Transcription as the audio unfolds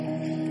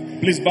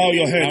Please bow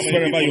your heads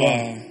wherever you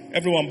are.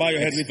 Everyone bow your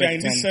heads. If you are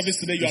in this service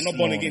today, you are not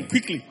born again.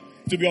 Quickly.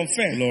 To be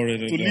unfair.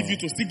 To leave you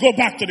to still go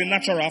back to the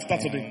natural after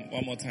today.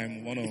 One more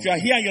time. If you are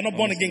here and you're not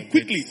born again,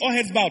 quickly. All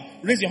heads bowed.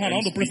 Raise your hand. I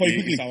want to pray for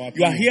you quickly.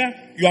 You are here.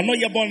 You are not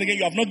yet born again.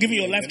 You have not given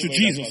your life to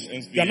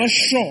Jesus. You are not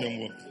sure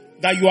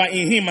that you are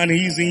in Him and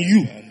He is in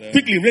you.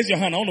 Quickly, raise your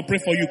hand. I want to pray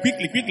for you.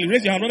 Quickly,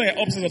 raise your hand. Whether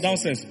you're upstairs or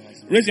downstairs.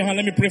 Raise your hand.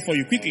 Let me pray for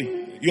you. Quickly.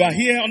 You are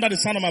here under the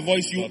sound of my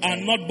voice. You are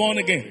not born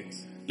again.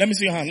 Let me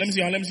see your hand. Let me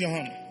see your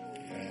hand.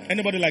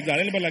 Anybody like that?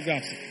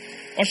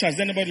 Ushers,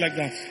 anybody like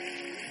that?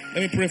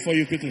 Let me pray for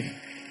you quickly.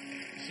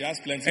 She has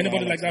plenty.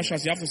 Anybody like that,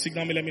 ushers? You have to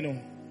signal me. Let me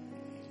know.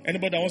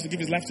 Anybody that wants to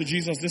give his life to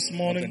Jesus this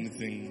morning?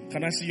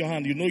 Can I see your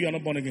hand? You know you are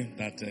not born again.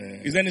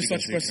 Is there any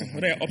such person?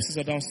 Whether you're upstairs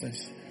or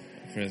downstairs?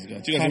 Praise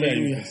God.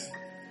 Hallelujah.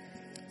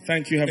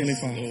 Thank you, Heavenly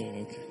Father.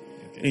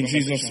 Okay. In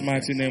Jesus'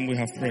 mighty name we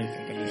have prayed.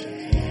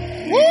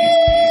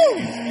 Woo!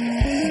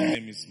 My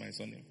name is my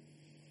surname.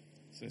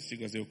 So she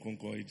goes to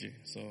Okonkwo.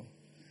 So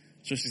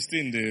she's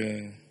still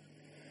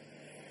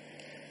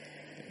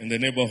in the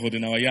neighborhood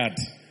in our yard.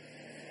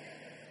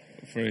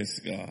 Praise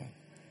God.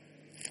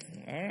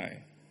 All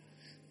right.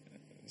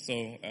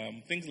 So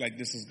things like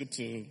this is good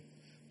to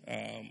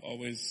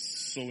always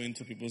sow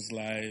into people's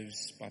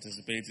lives,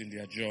 participate in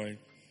their joy.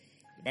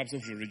 The Bible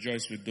says you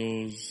rejoice with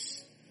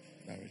those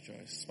that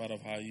rejoice. It's part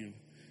of how you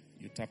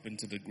tap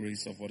into the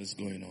grace of what is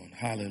going on.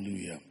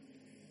 Hallelujah.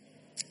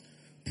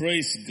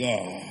 Praise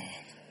God.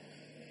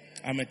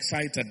 I'm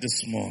excited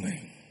this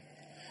morning.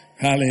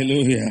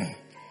 Hallelujah.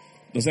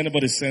 Does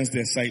anybody sense the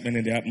excitement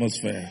in the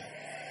atmosphere?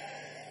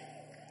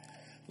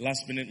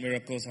 Last minute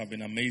miracles have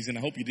been amazing. I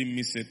hope you didn't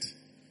miss it.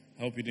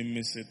 It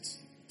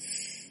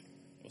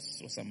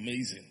was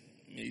amazing.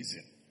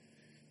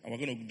 And we're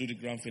going to do the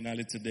grand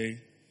finale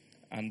today.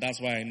 And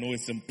that's why I know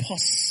it's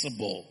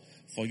impossible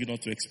for you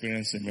not to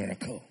experience a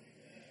miracle.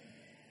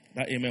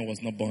 That amen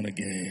was not born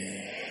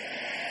again.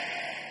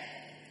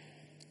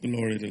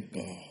 Glory to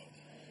God.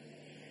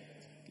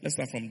 Let's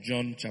start from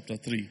John chapter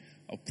 3.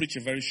 I'll preach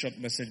a very short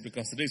message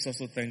because today is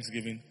also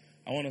Thanksgiving.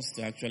 I want us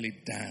to actually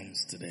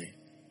dance today.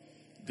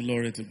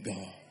 Glory to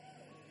God.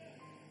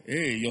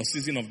 Hey, your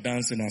season of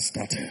dancing has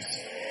started.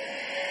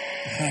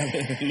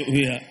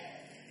 Hallelujah.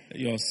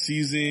 Your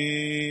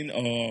season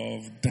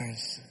of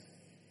dancing.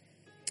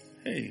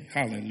 Hey,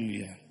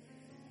 hallelujah.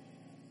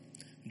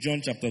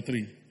 John chapter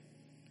 3.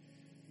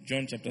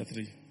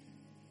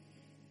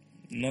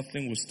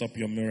 Nothing will stop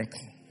your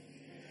miracle.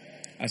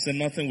 I said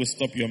nothing will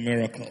stop your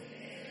miracle.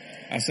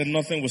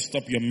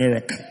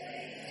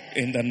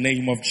 In the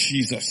name of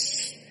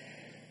Jesus.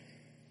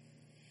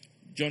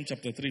 John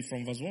chapter 3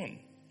 from verse 1.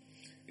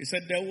 It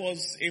said there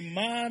was a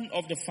man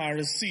of the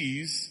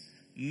Pharisees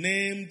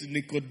named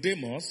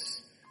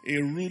Nicodemus,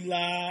 a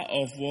ruler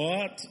of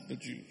what? The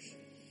Jews.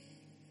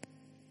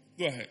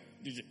 Go ahead,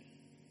 DJ.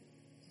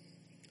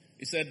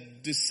 He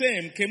said, the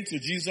same came to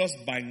Jesus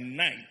by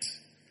night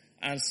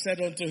and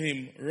said unto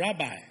him,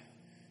 Rabbi,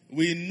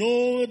 we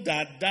know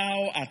that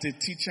thou art a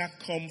teacher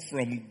come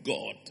from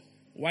God.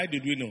 Why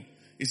did we know?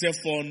 He said,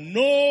 for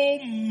no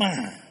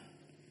man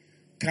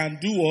can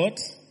do what?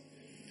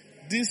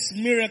 These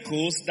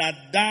miracles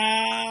that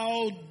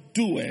thou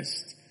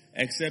doest,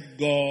 except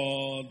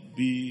God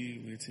be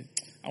with him.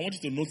 I want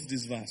you to note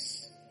this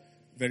verse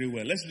very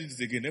well. Let's read it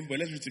again. Everybody,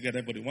 let's read together.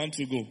 Everybody, 1,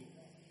 2, go.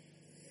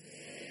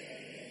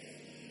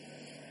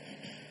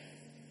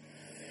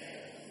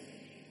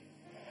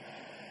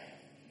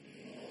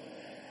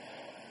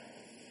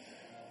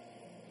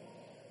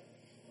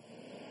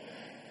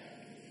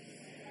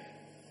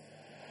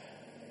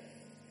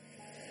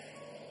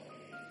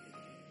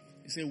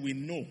 He said, we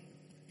know.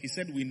 He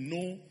said, we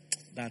know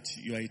that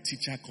you are a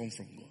teacher come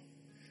from God.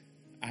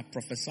 I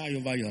prophesy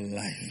over your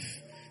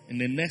life. In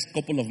the next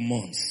couple of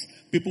months,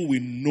 people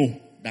will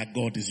know that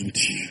God is with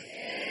you.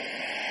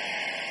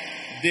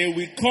 They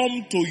will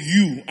come to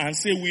you and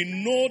say, we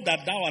know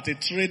that thou art a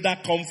trader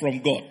come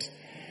from God.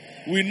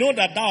 We know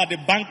that thou art a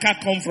banker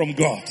come from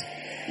God.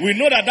 We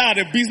know that thou art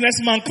a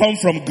businessman come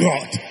from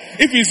God.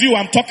 If it's you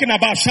I'm talking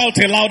about, shout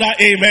a louder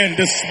amen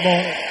this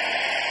morning.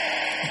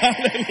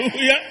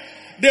 Hallelujah.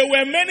 There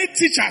were many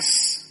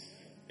teachers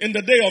in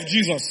the day of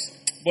Jesus,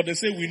 but they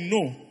say, we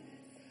know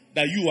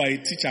that you are a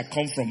teacher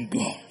come from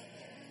God.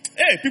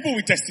 Hey, people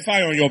will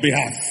testify on your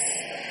behalf.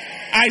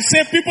 I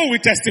say people will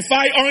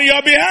testify on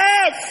your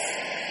behalf.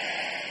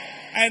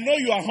 I know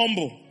you are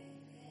humble.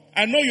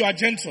 I know you are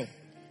gentle.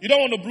 You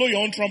don't want to blow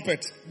your own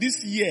trumpet.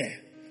 This year,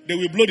 they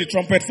will blow the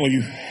trumpet for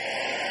you.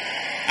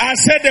 I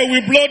said they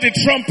will blow the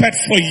trumpet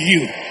for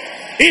you.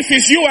 If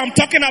it's you I'm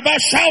talking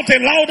about, shout a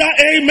louder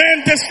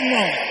amen this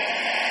morning.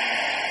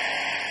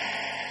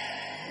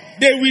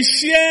 They will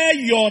share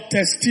your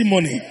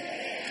testimony.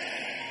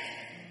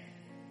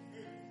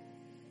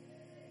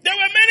 There were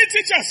many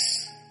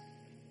teachers.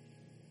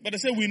 But they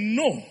say, we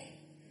know.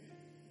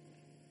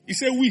 He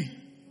said, we.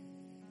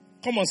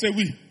 Come on, say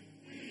we.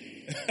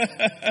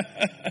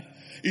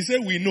 He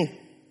said, we know.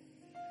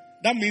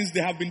 That means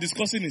they have been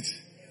discussing it.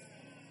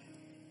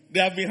 They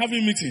have been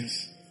having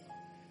meetings.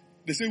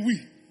 They say, we.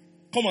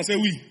 Come on, say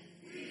we.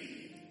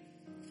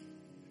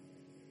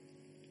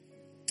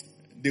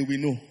 they will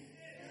know.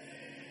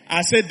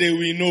 I said they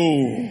will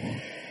know.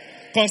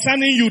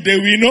 Concerning you, they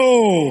will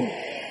know.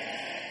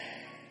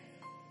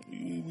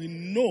 We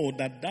know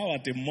that thou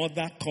art a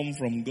mother come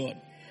from God.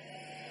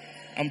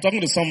 I'm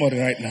talking to somebody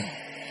right now.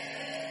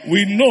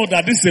 We know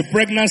that this is a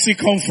pregnancy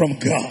come from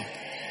God.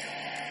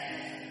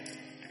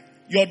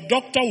 Your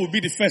doctor will be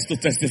the first to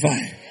testify.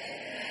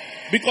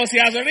 Because he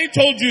has already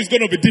told you it's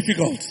going to be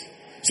difficult.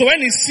 So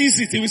when he sees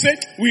it, he will say,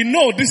 we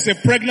know this is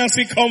a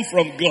pregnancy come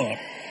from God.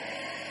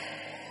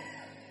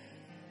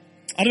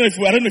 I don't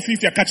know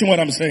if you're catching what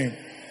I'm saying.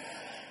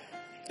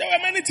 There were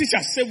many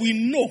teachers say, we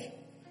know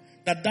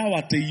that thou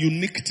art a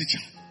unique teacher.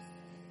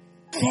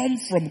 Come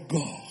from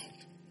God.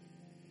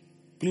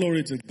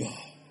 Glory to God.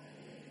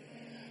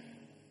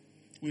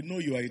 We know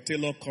you are a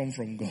tailor come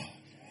from God.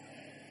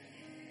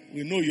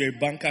 We know you're a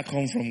banker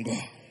come from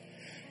God.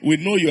 We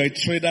know you're a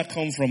trader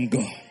come from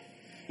God.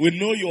 We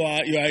know you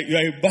are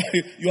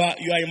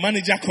a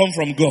manager come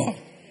from God.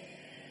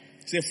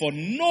 Say, for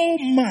no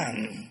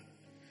man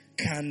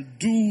can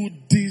do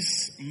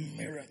these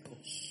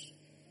miracles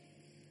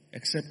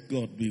except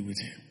God be with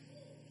him.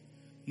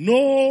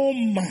 No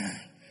man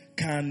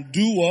can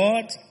do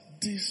what?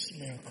 These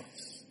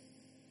miracles.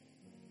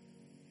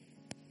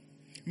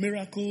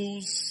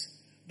 Miracles,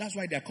 that's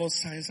why they are called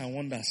signs and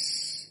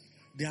wonders.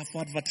 They are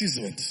for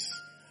advertisement.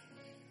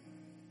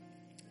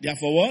 They are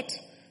for what?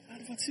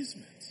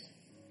 Advertisement.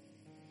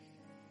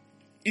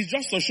 It's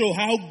just to show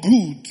how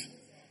good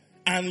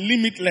and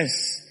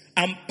limitless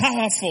and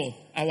powerful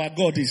our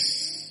God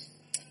is.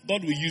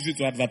 God will use you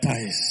to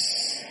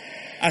advertise.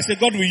 I say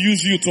God will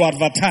use you to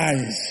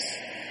advertise.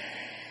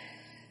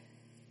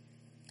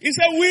 He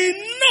said, we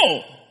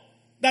know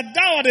that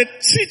thou art a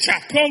teacher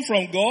come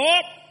from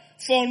God,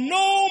 for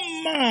no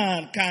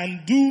man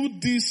can do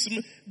this.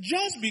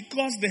 Just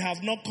because they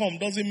have not come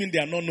doesn't mean they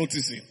are not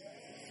noticing.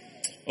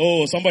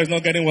 Oh, somebody's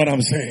not getting what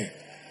I'm saying.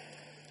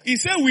 He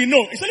said we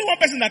know. It's only one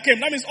person that came.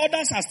 That means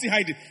others are still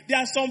hiding. There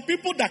are some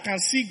people that can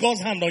see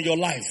God's hand on your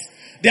life.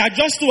 They are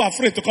just too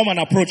afraid to come and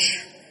approach.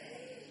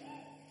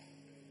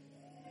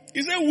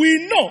 He said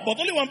we know, but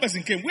only one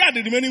person came. Where are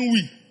the remaining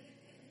we?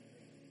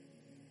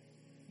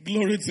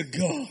 Glory to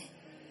God.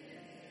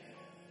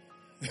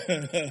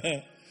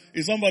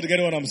 Is somebody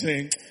getting what I'm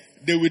saying?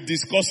 They will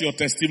discuss your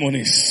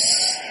testimonies.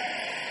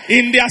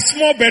 In their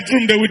small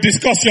bedroom, they will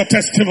discuss your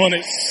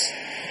testimonies.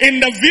 In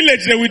the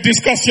village, they will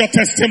discuss your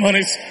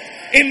testimonies.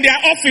 In their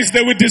office,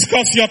 they will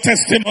discuss your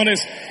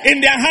testimonies. In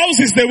their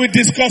houses, they will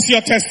discuss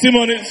your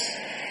testimonies.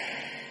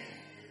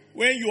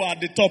 When you are at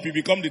the top, you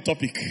become the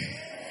topic.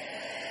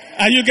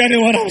 Are you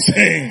getting what I'm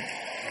saying?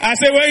 I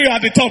say when you are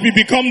at the top, you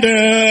become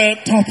the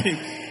topic.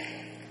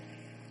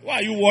 Why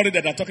are you worried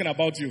that they're talking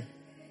about you?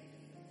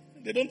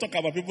 They don't talk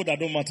about people that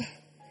don't matter.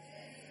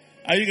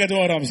 Are you getting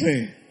what I'm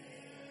saying?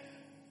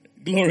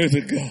 Glory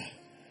to God.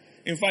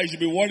 In fact, you should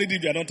be worried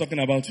if they are not talking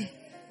about you.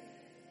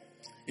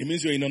 It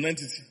means you're in an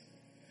entity.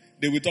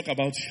 They will talk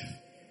about you.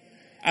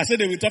 I said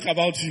they will talk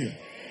about you.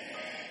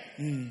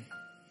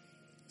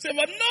 Say,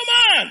 but no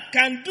man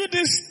can do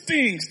these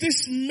things,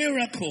 these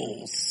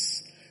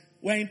miracles.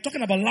 We're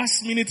talking about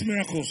last minute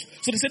miracles.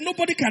 So they said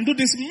nobody can do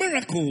these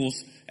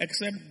miracles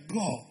except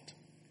God.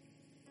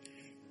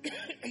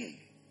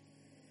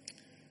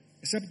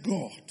 Except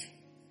God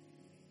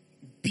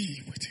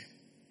be with him.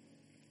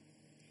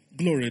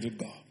 Glory to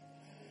God.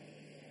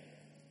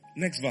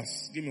 Next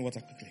verse. Give me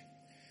water quickly.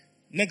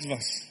 Next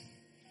verse.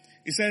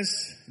 It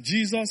says,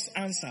 Jesus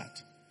answered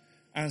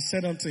and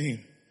said unto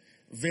him,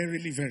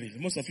 verily, verily.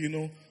 Most of you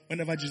know,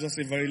 whenever Jesus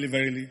says verily,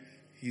 verily,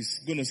 he's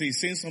going to say, he's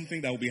saying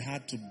something that will be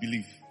hard to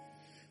believe.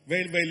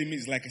 Verily, verily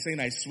means like saying,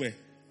 I swear.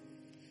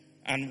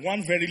 And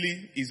one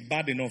verily is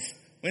bad enough.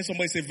 When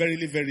somebody says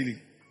verily, verily,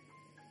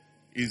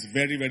 it's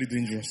very, very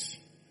dangerous.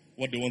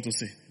 What they want to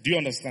say. Do you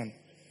understand?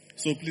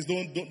 So please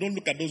don't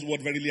look at those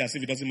words verily as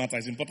if it doesn't matter.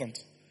 It's important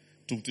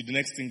to the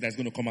next thing that's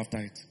going to come after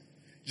it.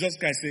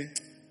 Just guys say,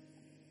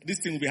 this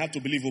thing will be hard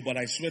to believe, but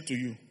I swear to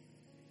you,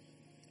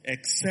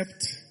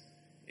 except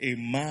a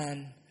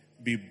man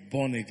be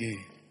born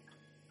again,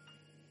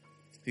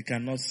 he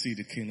cannot see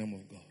the kingdom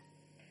of God.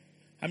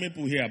 How many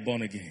people here are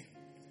born again?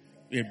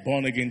 You're a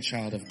born again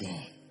child of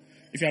God.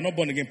 If you are not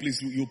born again,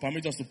 please, you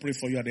permit us to pray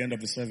for you at the end of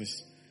the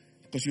service.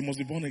 Because you must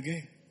be born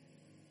again.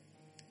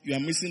 You are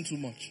missing too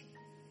much.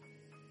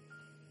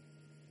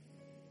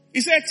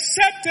 He said,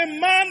 except a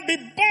man be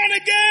born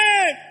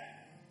again,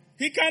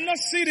 he cannot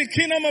see the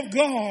kingdom of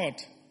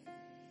God.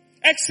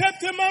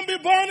 Except a man be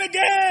born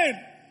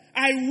again.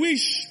 I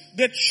wish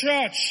the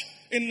church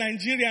in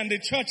Nigeria and the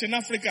church in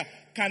Africa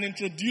can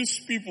introduce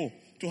people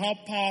to how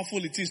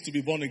powerful it is to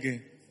be born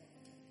again.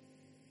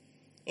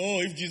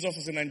 Oh, if Jesus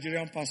was a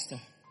Nigerian pastor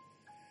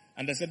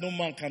and they said no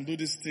man can do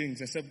these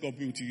things except God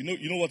be with you.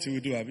 You know what he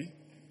will do, Abby?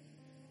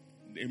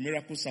 A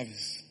miracle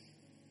service.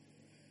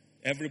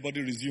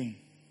 Everybody resume.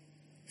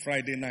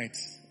 Friday night.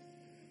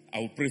 I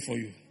will pray for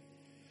you.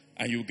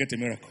 And you will get a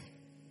miracle.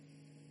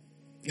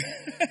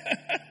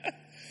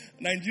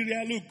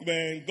 Nigeria, look,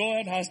 man,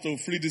 God has to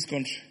free this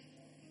country.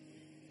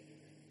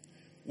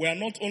 We are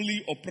not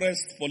only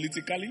oppressed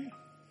politically,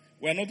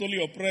 We are not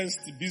only oppressed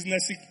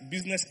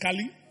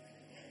businessically,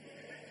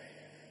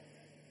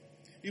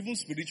 even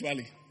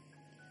spiritually.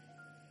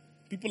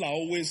 People are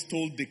always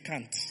told they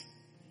can't.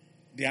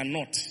 They are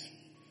not.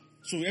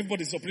 So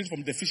everybody is operating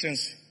from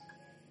deficiency.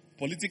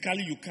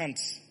 Politically, you can't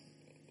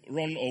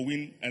run or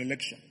win an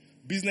election.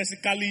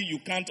 Businessically, you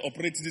can't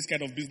operate this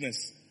kind of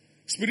business.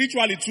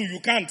 Spiritually too,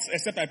 you can't,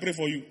 except I pray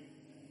for you.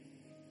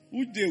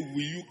 Who day will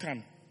you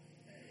can?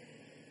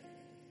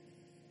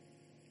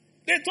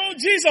 They told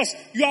Jesus,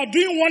 you are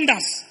doing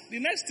wonders. The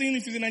next thing,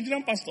 if he's a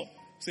Nigerian pastor,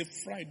 say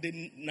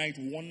Friday night,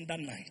 wonder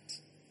night.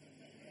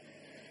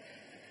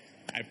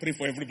 I pray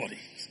for everybody.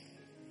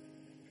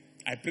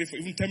 I pray for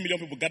even 10 million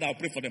people gather, I'll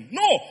pray for them.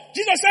 No!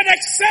 Jesus said,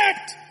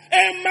 except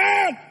a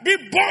man be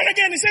born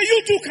again. He said,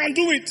 you too can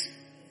do it.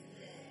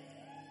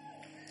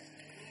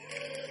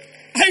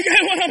 I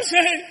get what I'm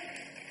saying?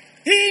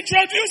 He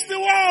introduced the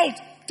world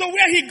to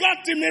where he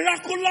got the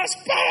miraculous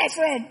power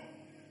from.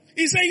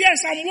 He said,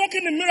 yes, I'm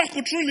working in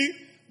miracle truly,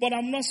 but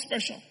I'm not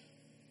special.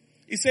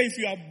 He said, if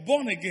you are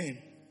born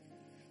again,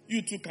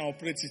 you too can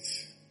operate it.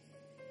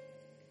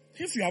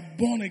 If you are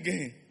born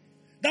again,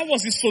 that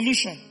was his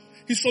solution.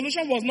 His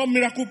solution was not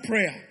miracle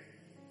prayer.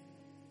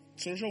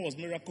 His solution was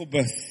miracle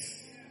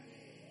birth.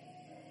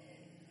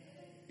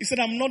 He said,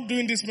 I'm not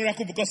doing this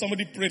miracle because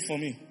somebody prayed for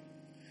me.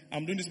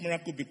 I'm doing this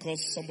miracle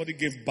because somebody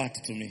gave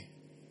birth to me.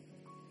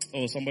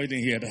 Oh, somebody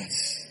didn't hear that.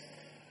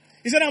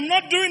 He said, I'm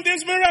not doing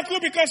this miracle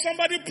because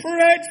somebody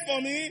prayed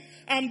for me.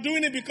 I'm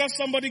doing it because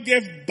somebody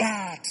gave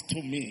birth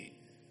to me.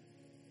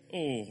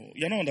 Oh,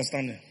 you're not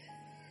understanding.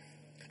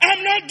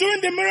 I'm not doing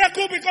the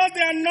miracle because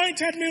they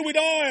anointed me with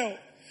oil.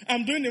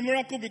 I'm doing the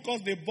miracle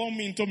because they born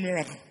me into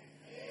miracle.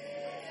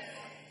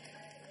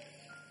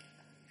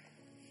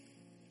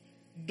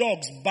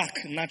 Dogs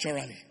bark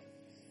naturally.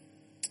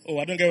 Oh,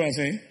 I don't get what I'm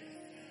saying.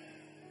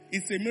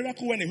 It's a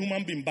miracle when a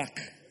human being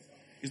barks.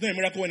 It's not a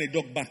miracle when a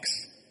dog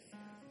barks.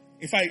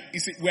 In fact,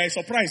 we are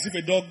surprised if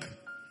a dog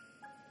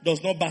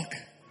does not bark.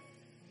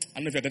 I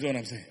don't know if you're getting what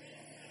I'm saying.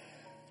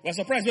 We are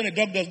surprised when a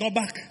dog does not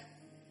bark.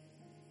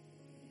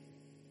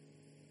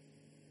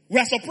 We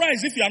are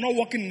surprised if you are not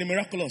walking in the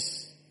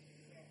miraculous.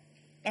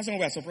 That's when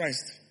we are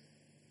surprised.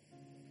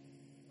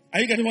 Are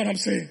you getting what I'm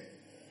saying?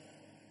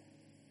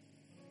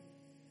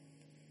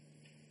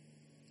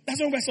 That's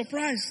when we are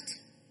surprised.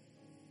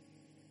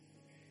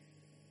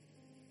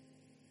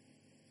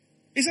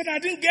 He said, I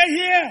didn't get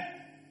here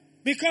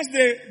because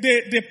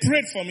they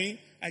prayed for me.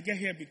 I get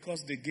here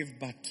because they gave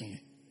birth to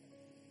me.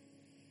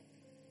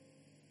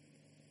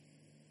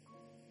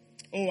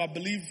 Oh, I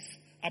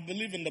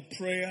believe in the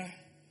prayer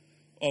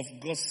of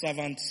God's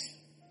servants.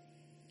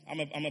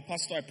 I'm a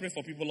pastor. I pray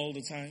for people all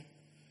the time.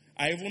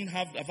 I've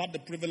had the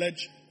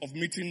privilege of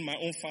meeting my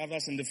own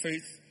fathers in the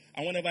faith.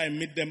 And whenever I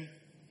meet them,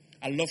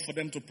 I love for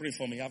them to pray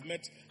for me. I've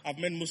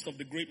met most of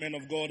the great men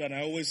of God, and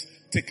I always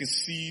take a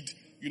seed,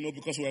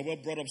 because we are well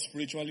brought up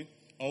spiritually.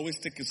 I always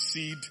take a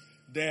seed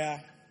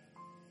there.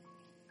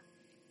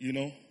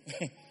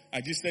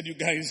 I just said, you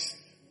guys,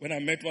 when I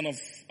met one of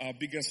our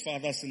biggest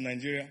fathers in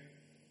Nigeria,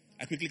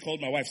 I quickly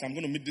called my wife. So I'm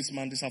going to meet this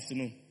man this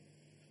afternoon.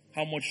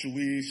 How much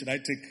should I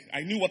take?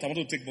 I knew what I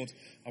wanted to take, but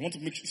I want to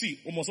make sure. See,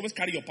 you must always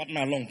carry your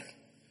partner along.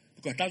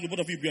 Because that will both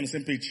of you be on the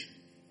same page.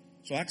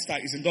 So I asked her,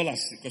 it's in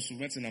dollars, because we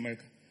met in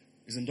America.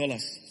 It's in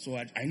dollars. So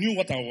I knew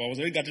what I was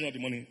already gathering all the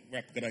money where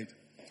I could get it.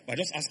 But I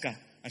just asked her,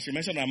 and she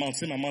mentioned the amount,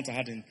 same amount I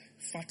had in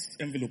fat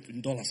envelope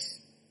in dollars.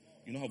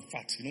 You know how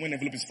fat? When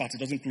envelope is fat, it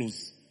doesn't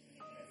close.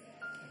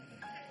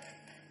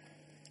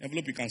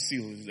 Envelope you can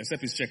seal,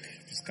 except it's check.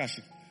 If it's cash,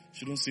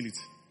 she don't seal it.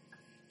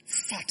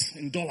 Fat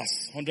in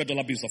dollars.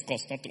 $100 bills, of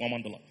course, not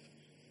 $1.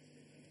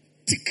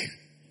 Thick.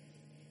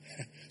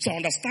 So I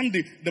understand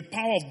the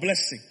power of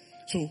blessing.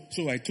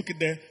 So I took it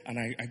there and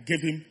I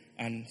gave him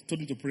and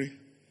told him to pray.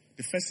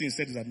 The first thing he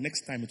said is that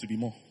next time it will be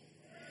more.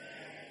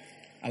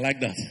 I like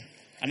that.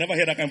 I never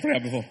heard that kind of prayer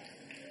before.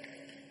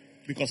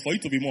 Because for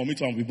it to be more, me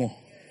too will be more.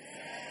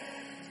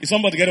 Is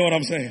somebody getting what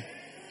I'm saying?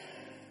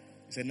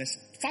 He said,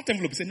 fat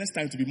envelope, he said, next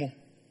time it will be more.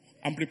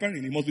 I'm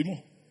preparing, it must be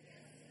more.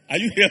 Are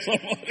you here,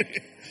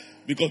 somebody?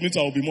 Because me too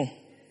will be more.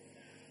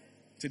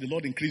 Say, the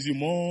Lord increase you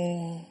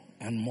more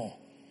and more.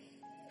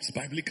 It's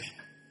biblical.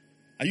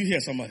 Are you here,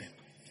 somebody?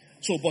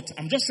 So, but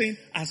I'm just saying,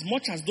 as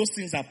much as those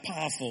things are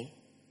powerful,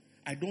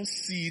 I don't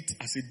see it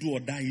as a do or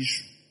die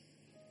issue.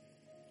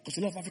 Because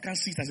a lot of Africans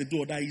see it as a do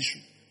or die issue.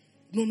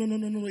 No.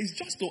 It's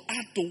just to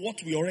add to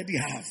what we already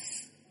have.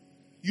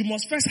 You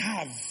must first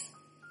have.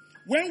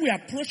 When we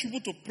approach people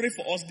to pray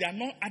for us, they are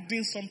not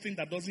adding something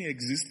that doesn't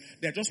exist.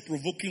 They are just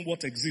provoking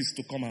what exists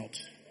to come out.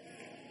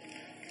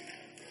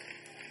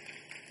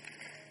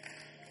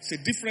 It's a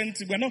different.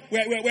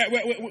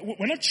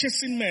 We're not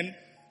chasing men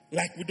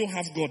like we don't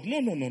have God.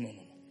 No.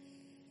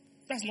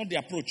 That's not the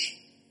approach.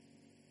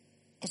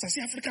 Because I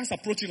see Africans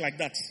approaching like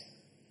that.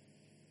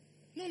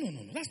 No.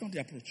 That's not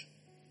the approach.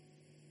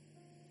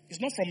 It's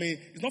not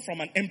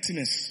from an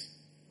emptiness.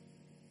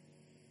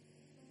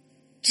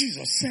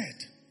 Jesus said,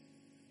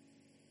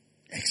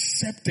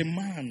 except a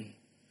man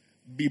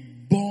be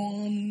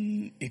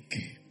born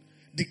again.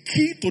 The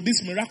key to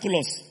this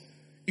miraculous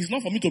It's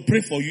not for me to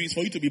pray for you, it's for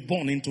you to be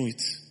born into it.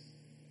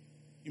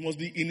 You must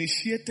be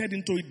initiated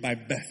into it by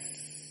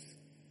birth.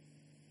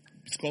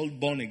 It's called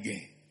born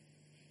again.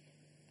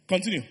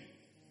 Continue.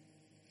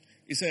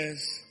 It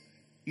says,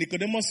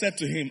 Nicodemus said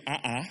to him,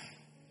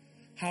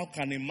 how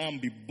can a man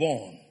be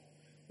born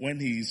when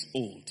he is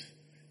old?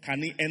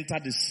 Can he enter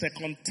the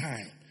second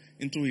time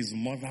into his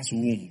mother's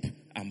womb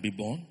and be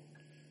born?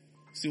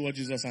 See what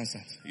Jesus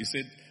answered. He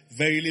said,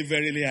 verily,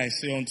 verily, I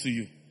say unto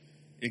you.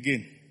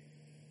 Again.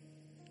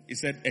 He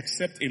said,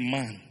 except a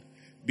man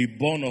be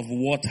born of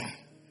water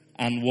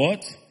and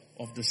what?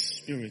 Of the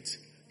Spirit,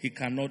 he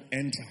cannot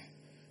enter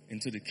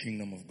into the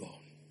kingdom of God.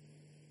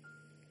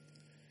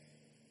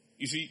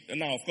 You see,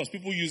 now, of course,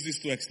 people use this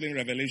to explain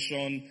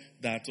Revelation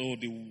that,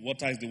 the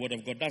water is the word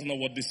of God. That's not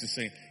what this is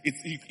saying.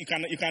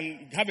 You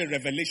can have a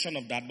revelation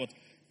of that, but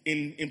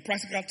in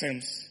practical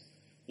terms,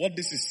 what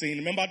this is saying,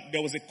 remember,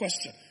 there was a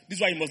question. This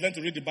is why you must learn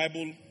to read the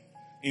Bible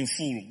in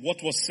full.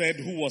 What was said,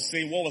 who was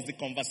saying, what was the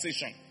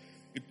conversation.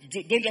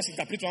 Don't just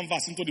interpret one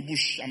verse into the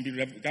bush and be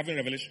having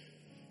revelation.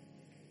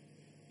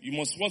 You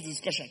must, what's the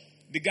discussion?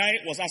 The guy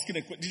was asking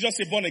a question. Did you just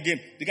say born again?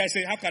 The guy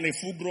said, how can a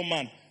full-grown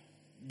man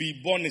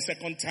be born a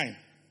second time?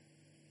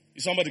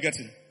 Is somebody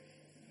getting?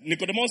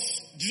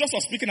 Nicodemus, Jesus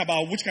was speaking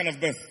about which kind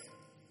of birth?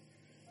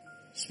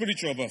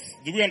 Spiritual birth.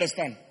 Do we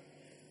understand?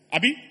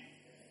 Abi?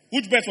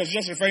 Which birth was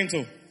Jesus referring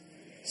to?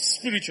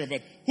 Spiritual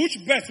birth. Which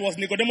birth was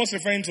Nicodemus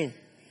referring to?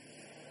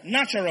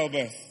 Natural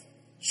birth.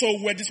 So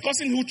we're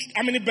discussing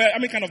how many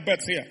kind of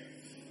births here?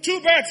 2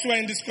 births were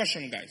in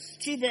discussion, guys.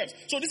 2 births.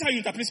 So this is how you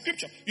interpret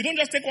scripture. You don't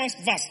just take one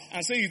verse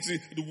and say it's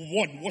the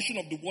word. Washing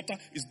of the water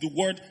is the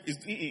word.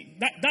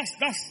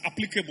 That's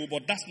applicable,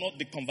 but that's not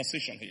the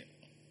conversation here.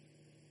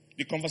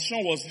 The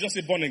conversation was just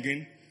a born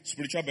again,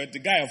 spiritual birth. The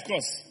guy, of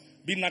course,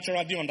 being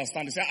natural, didn't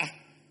understand. He said,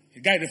 the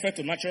guy referred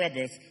to natural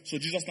birth. So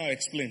Jesus now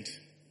explained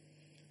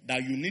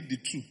that you need the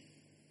 2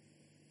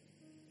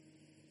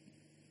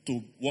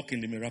 to walk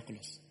in the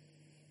miraculous.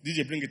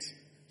 DJ, bring it.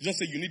 Just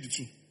say you need the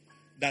 2.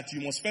 That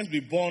you must first be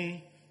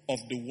born of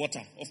the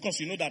water. Of course,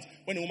 you know that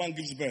when a woman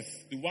gives birth,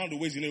 one of the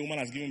ways you know a woman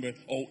has given birth,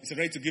 or is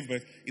ready to give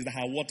birth, is that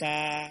her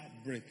water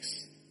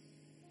breaks.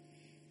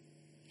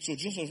 So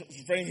Jesus was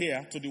referring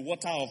here to the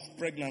water of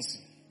pregnancy,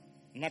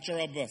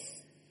 natural birth.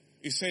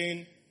 He's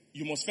saying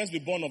you must first be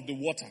born of the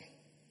water.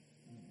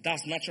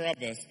 That's natural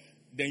birth.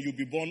 Then you'll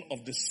be born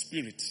of the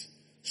Spirit,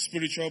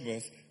 spiritual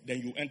birth. Then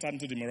you enter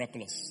into the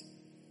miraculous.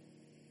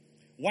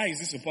 Why is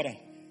this important?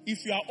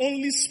 If you are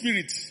only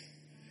spirit,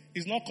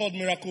 it's not called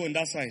miracle in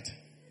that side.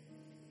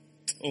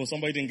 Oh,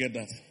 somebody didn't get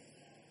that.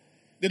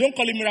 They don't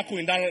call it miracle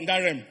in that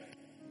realm.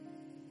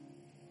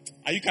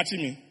 Are you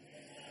catching me?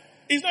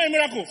 It's not a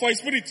miracle for a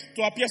spirit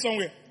to appear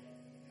somewhere.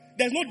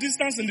 There's no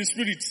distance in the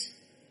spirit.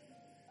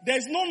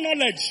 There's no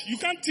knowledge. You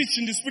can't teach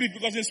in the spirit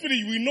because in the spirit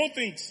you will know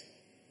things.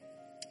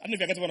 I don't know if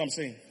you get what I'm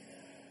saying.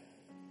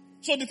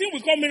 So the thing we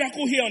call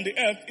miracle here on the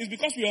earth is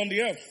because we're on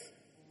the earth.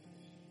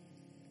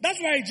 That's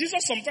why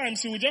Jesus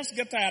sometimes, he will just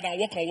get tired and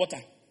walk on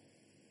water.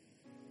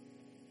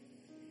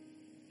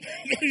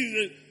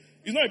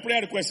 It's not a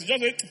prayer request. It's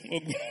just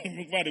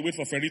while they wait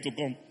for ferry to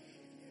come.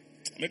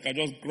 Make I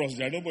just cross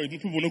there. Nobody,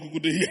 people no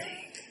good here.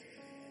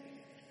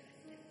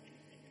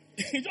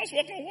 He just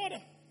walk on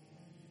water.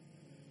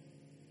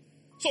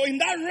 So in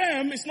that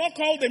realm, it's not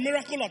called a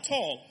miracle at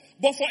all.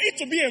 But for it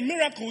to be a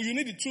miracle, you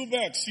need the 2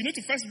 births. You need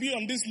to first be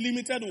on this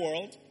limited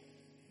world.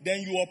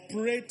 Then you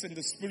operate in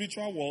the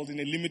spiritual world, in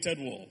a limited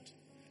world.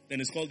 Then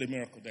it's called a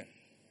miracle then.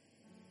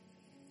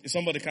 Is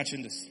somebody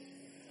catching this?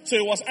 So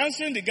he was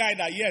answering the guy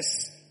that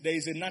yes, there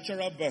is a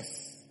natural birth.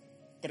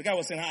 But the guy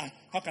was saying,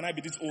 how can I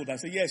be this old? I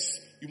said, yes,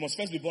 you must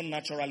first be born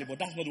naturally, but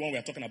that's not the one we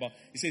are talking about.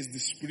 He says the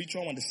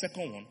spiritual one, the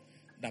second one,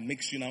 that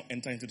makes you now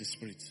enter into the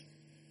spirit,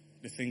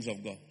 the things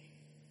of God.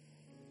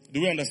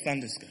 Do we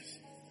understand this, guys?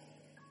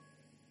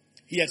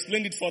 He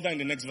explained it further in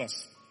the next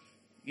verse.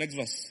 Next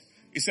verse.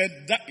 He said,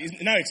 that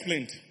is now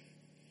explained.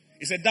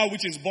 He said, that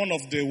which is born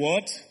of the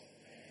what?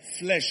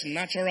 Flesh,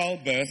 natural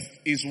birth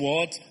is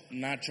what?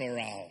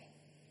 Natural.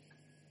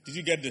 Did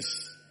you get this?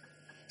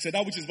 He said,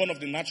 that which is born of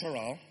the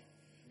natural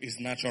is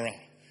natural.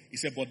 He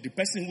said, but the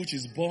person which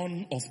is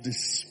born of the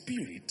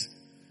Spirit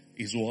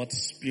is what?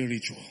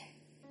 Spiritual.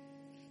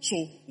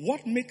 So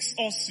what makes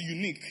us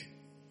unique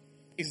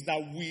is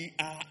that we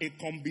are a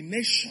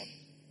combination.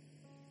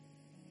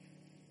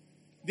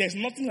 There's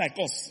nothing like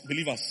us,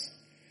 believers.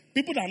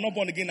 People that are not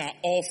born again are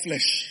all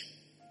flesh.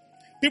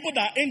 People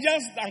that are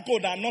angels and co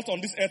that are not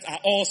on this earth are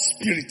all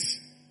spirit.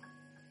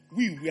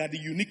 We are the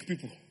unique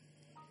people.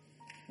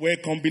 We're a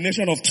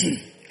combination of 2.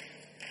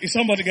 Is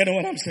somebody getting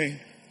what I'm saying?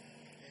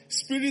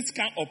 Spirits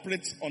can't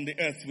operate on the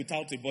earth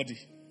without a body.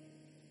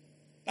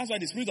 That's why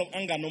the spirit of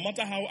anger, no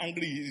matter how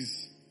angry he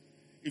is,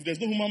 if there's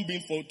no human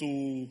being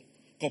to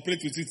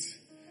cooperate with it,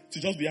 to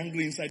just be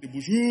angry inside the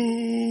bush.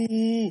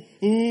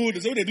 They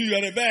say what they do, you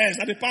are the best,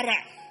 are the para.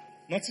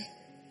 Nothing.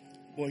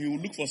 But he will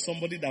look for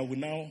somebody that will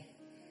now,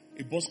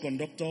 a bus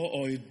conductor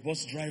or a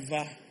bus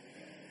driver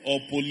or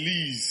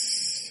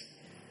police.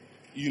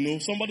 You know,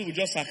 somebody will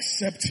just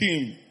accept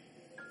him.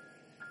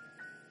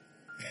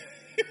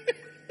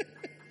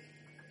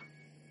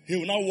 he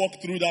will now walk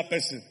through that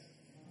person.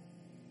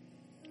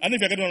 I don't know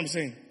if you get what I'm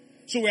saying.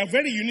 So we are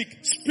very unique.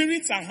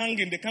 Spirits are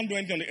hanging. They can't do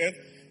anything on the earth.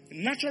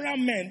 Natural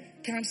men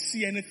can't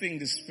see anything in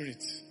the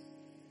spirit.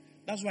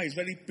 That's why it's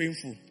very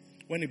painful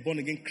when a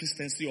born-again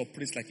Christian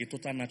operates like a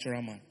total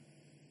natural man.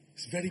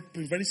 It's very,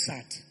 very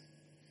sad.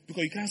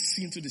 Because you can't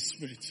see into the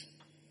spirit.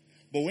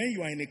 But when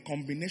you are in a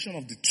combination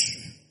of the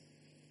two,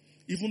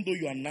 even though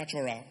you are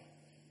natural,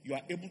 you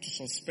are able to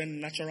suspend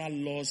natural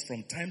laws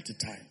from time to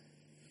time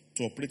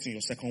to operate in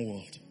your second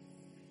world,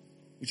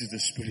 which is the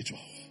spiritual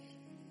world.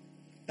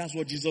 That's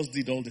what Jesus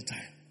did all the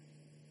time.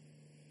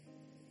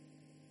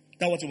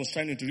 That's what he was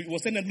trying to do. He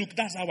was saying, look,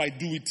 that's how I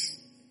do it.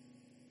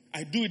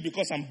 I do it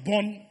because I'm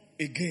born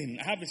again.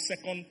 I have a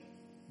second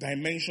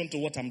dimension to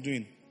what I'm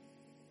doing.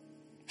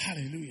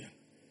 Hallelujah.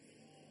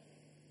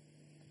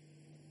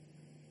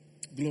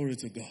 Glory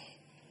to God.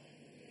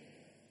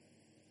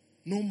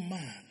 No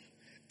man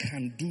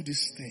can do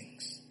these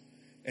things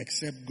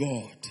except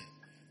God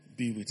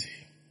be with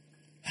him.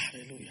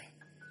 Hallelujah.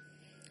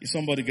 Is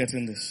somebody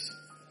getting this?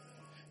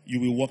 You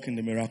will walk in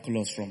the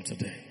miraculous from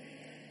today.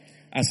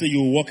 I say you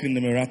will walk in the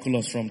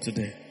miraculous from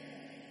today.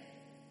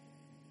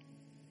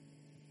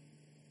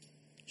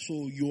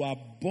 So you are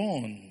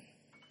born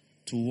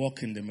to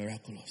walk in the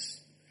miraculous.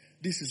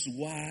 This is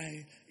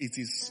why it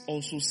is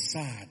also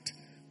sad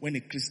when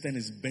a Christian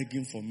is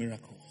begging for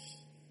miracles.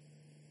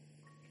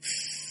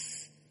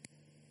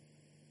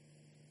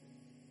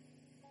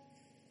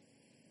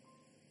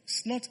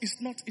 It's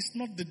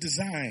not the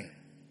design.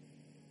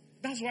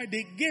 That's why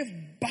they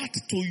gave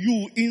birth to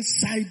you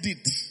inside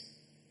it.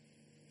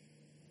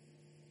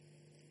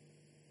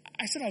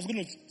 I said we're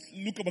going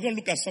to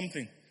look at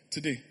something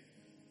today.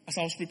 As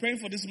I was preparing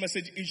for this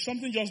message,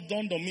 something just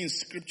dawned on me in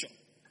scripture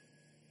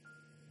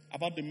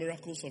about the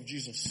miracles of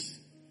Jesus.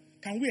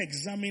 Can we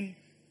examine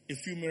a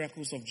few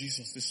miracles of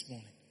Jesus this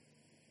morning?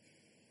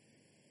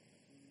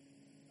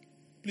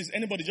 Please,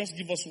 anybody just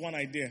give us one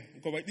idea.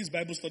 Because this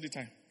Bible study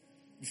time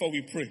before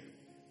we pray.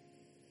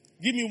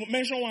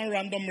 Mention one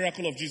random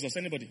miracle of Jesus.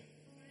 Anybody?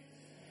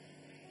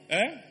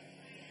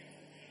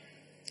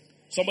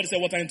 Somebody said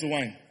water into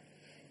wine.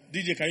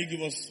 DJ, can you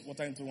give us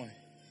water into wine?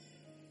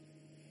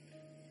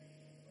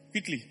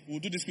 Quickly. We'll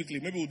do this quickly.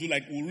 Maybe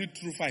we'll read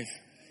through 5.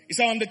 It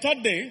said on the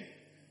third day,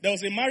 there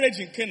was a marriage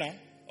in Cana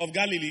of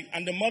Galilee,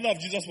 and the mother of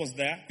Jesus was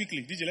there.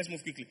 Quickly. DJ, let's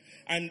move quickly.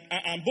 And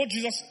both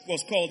Jesus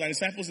was called and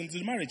disciples into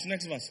the marriage.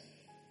 Next verse.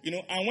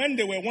 And when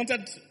they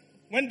wanted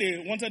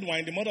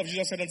wine, the mother of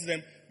Jesus said unto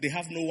them, they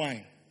have no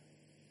wine.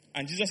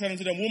 And Jesus said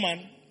unto them,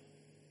 woman,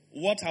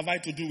 what have I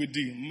to do with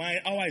thee? My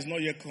hour is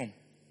not yet come.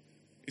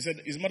 He said,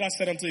 his mother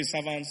said unto his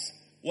servants,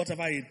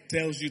 whatever he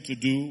tells you to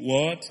do,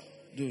 what?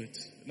 Do it.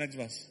 Next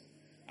verse.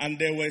 And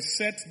there were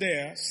set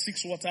there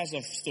 6 waters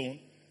of stone,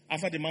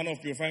 after the manner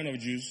of purifying of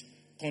Jews,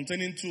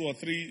 containing 2 or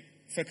 3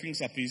 fecklings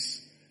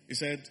apiece. He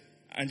said,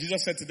 and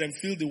Jesus said to them,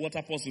 fill the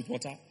water pots with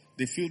water.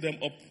 They filled them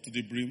up to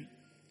the brim.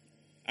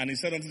 And he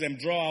said unto them,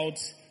 draw out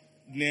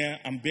near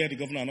and bear the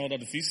governor and order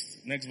the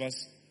feast. Next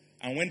verse.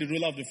 And when the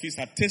ruler of the feast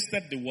had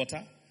tasted the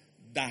water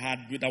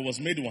that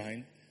was made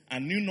wine,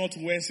 and knew not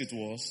whence it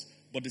was,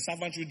 but the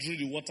servant who drew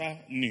the water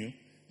knew,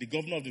 the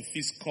governor of the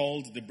feast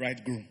called the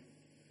bridegroom,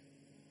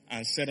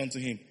 and said unto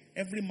him,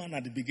 every man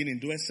at the beginning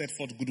doeth set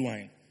forth good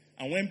wine.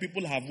 And when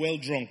people have well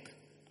drunk,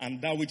 and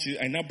now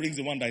brings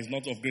the one that is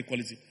not of great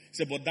quality. He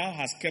said, but thou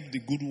hast kept the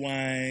good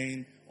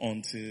wine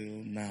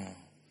until now.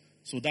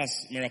 So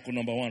that's miracle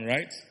number 1,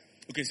 right?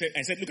 Okay,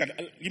 I said, look at,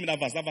 give me that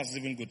verse. That verse is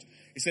even good.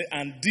 He said,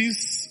 and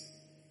this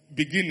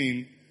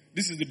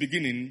is the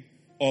beginning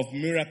of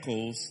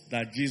miracles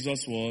that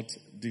Jesus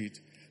did.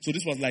 So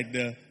this was like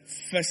the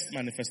first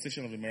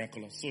manifestation of the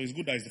miraculous. So it's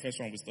good that it's the first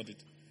one we studied.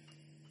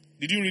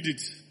 Did you read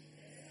it?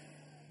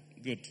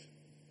 Good.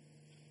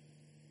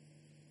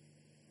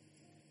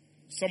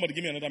 Somebody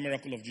give me another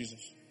miracle of Jesus.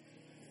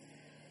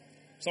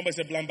 Somebody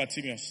said blind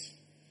Bartimaeus.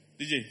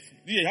 DJ,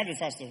 have it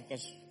fast though,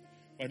 because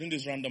we're doing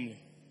this randomly.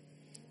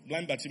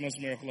 Blind Bartimaeus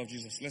miracle of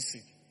Jesus. Let's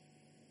see.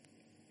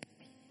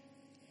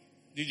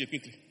 DJ,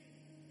 quickly.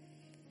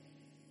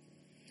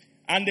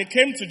 And they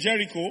came to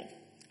Jericho,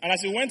 and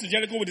as he went to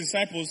Jericho with his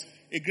disciples,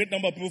 a great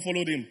number of people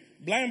followed him.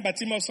 Blind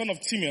Bartimaeus, son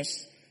of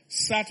Timaeus,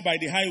 sat by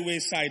the highway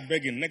side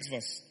begging. Next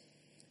verse.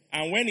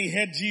 And when he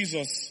heard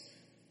Jesus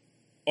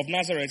of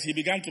Nazareth, he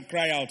began to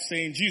cry out,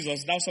 saying,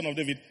 Jesus, thou son of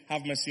David,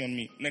 have mercy on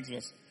me. Next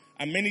verse.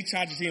 And many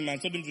charged him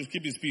and told him to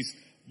keep his peace.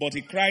 But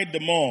he cried the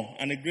more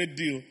and a great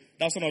deal,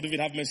 thou son of David,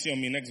 have mercy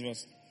on me. Next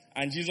verse.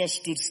 And Jesus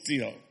stood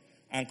still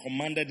and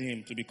commanded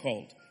him to be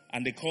called.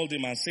 And they called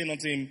him and saying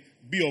unto him,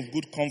 be of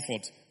good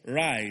comfort.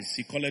 Rise,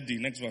 he called thee.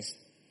 Next verse.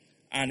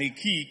 And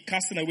he,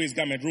 casting away his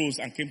garment, rose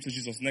and came to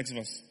Jesus. Next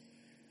verse.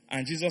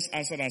 And Jesus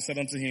answered and said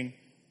unto him,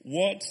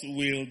 what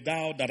will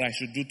thou that I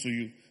should do to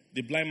you?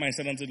 The blind man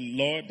said unto the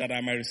Lord, that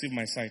I might receive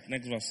my sight.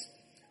 Next verse.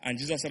 And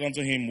Jesus said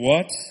unto him,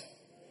 what?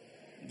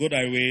 Go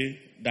thy way,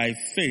 thy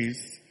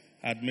faith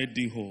had made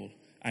thee whole.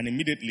 And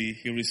immediately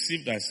he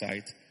received thy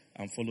sight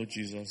and followed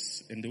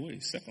Jesus in the way.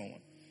 Second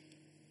one.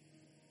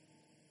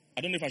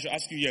 I don't know if I should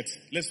ask you yet.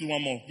 Let's do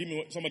one more.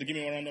 Somebody give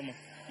me one random.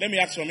 Let me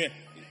ask from here.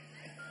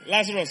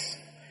 Lazarus.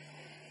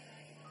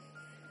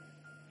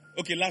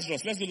 Okay,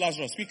 Lazarus. Let's do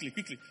Lazarus. Quickly.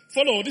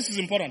 Follow. This is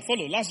important.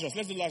 Follow. Lazarus.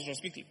 Let's do Lazarus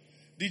quickly.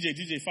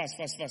 DJ, fast.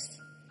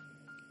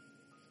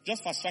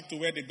 Just fast track to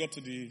where they got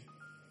to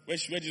where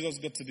Jesus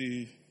got to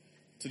the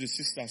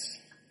sisters.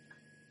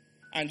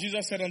 And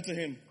Jesus said unto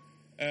him,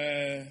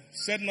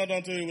 said not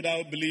unto you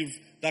without believe,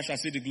 thou shalt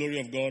see the glory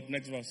of God.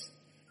 Next verse.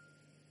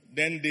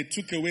 Then they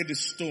took away the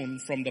stone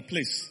from the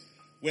place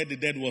where the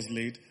dead was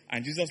laid.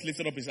 And Jesus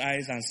lifted up his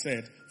eyes and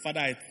said, Father,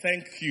 I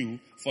thank you,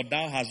 for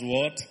thou hast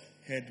what?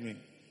 Heard me.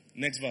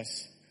 Next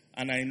verse.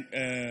 And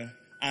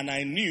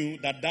I knew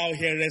that thou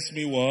hearest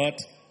me what?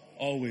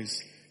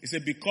 Always. He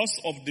said, because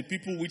of the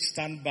people which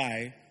stand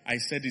by, I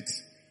said it,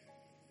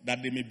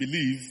 that they may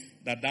believe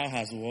that thou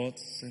hast what?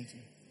 Sent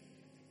me.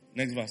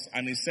 Next verse.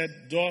 And he said,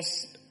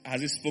 thus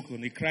has he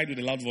spoken. He cried with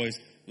a loud voice,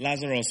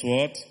 Lazarus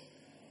what?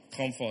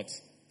 Come forth.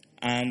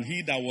 And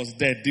he that was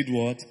dead did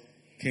what?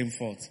 Came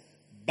forth.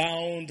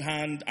 Bound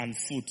hand and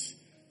foot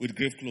with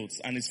grave clothes.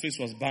 And his face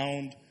was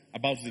bound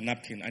about with a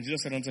napkin. And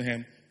Jesus said unto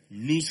him,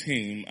 loose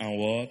him and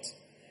what?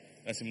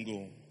 Let him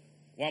go.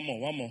 One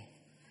more.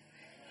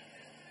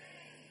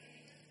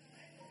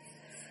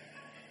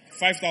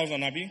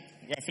 5,000, Abi.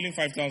 We are filling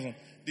 5,000.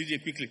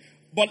 DJ, quickly.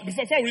 But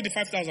before we read the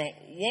 5,000,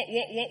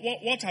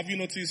 what have you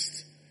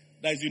noticed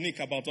that is unique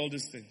about all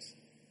these things?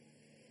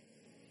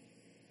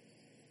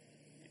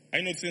 Are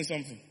you noticing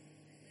something?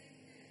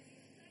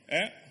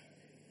 Eh?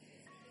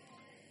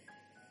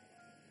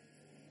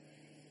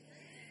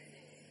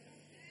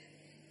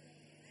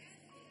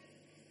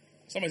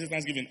 Somebody says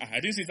Thanksgiving. I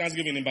didn't see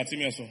Thanksgiving in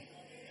Bartimaeus.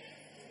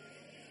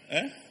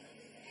 Eh?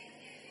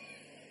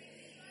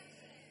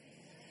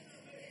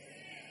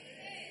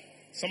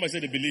 Somebody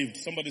said they believed.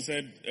 Somebody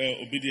said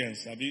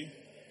obedience. Abi?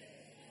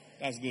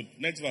 That's good.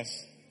 Next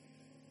verse.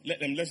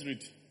 Let's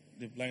read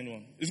the blind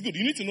one. It's good.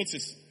 You need to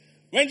notice.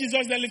 When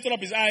Jesus then lifted up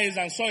his eyes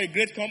and saw a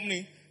great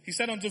company, he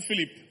said unto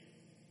Philip,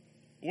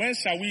 when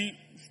shall we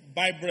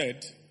buy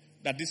bread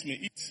that this may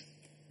eat?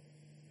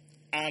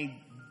 And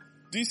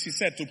this he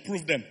said to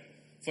prove them,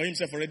 for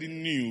himself already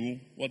knew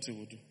what he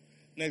would do.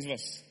 Next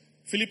verse.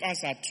 Philip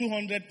answered,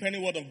 200 penny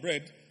worth of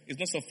bread is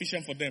not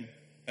sufficient for them,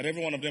 that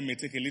every one of them may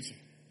take a little.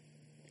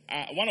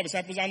 One of the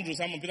disciples, Andrew,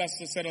 Simon Peter,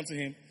 said unto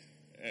him,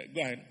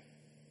 go ahead.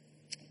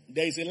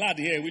 There is a lad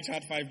here which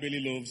had 5 barley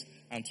loaves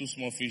and 2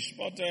 small fish.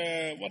 But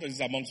what is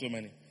this among so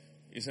many?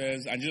 He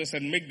says, and Jesus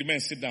said, make the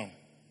men sit down.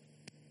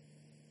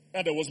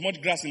 Now there was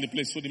much grass in the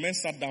place, so the men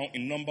sat down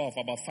in number of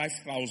about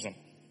 5,000.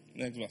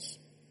 Next verse.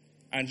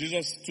 And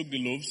Jesus took the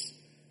loaves,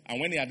 and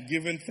when he had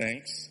given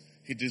thanks,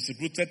 he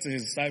distributed to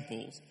his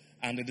disciples,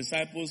 and the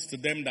disciples to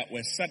them that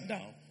were sat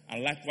down,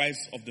 and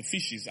likewise of the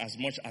fishes as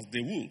much as they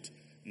would.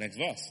 Next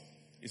verse.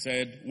 He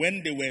said,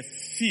 when they were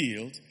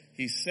filled,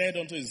 he said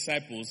unto his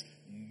disciples,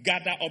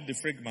 gather up the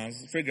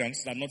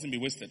fragrance that nothing be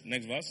wasted.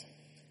 Next verse.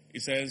 He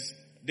says,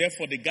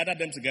 therefore they gathered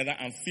them together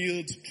and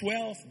filled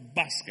 12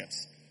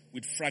 baskets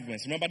with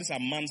fragments. Remember, these are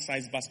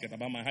man-sized basket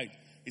about my height.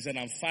 He said,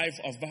 and 5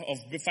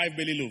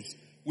 barley loaves,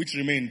 which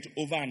remained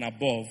over and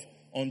above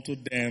unto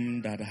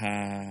them that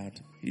had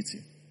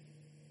eaten.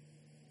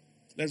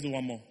 Let's do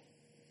one more.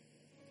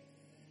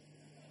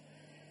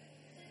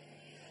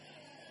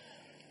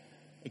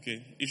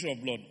 Okay, issue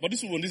of blood. But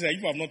this one, you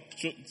have not,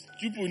 you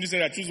people in this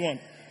area, choose one.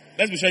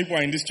 Let's be sure you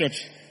are in this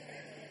church.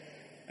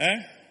 Eh?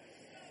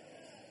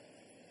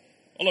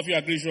 All of you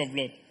agree, issue of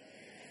blood.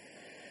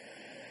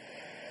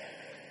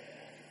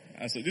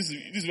 And so this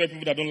is where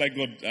people that don't like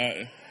God,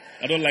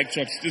 that don't like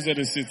church, this is where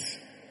they sit.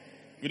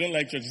 We don't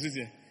like church, sit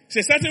here. It's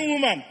a certain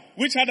woman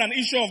which had an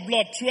issue of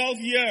blood 12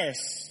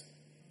 years.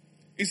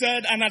 He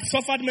said, and had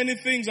suffered many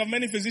things of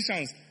many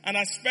physicians, and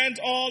had spent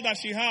all that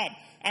she had,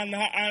 and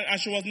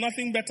she was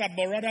nothing better,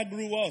 but rather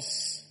grew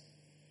worse.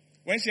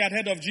 When she had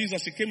heard of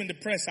Jesus, she came in the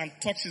press and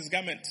touched his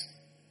garment.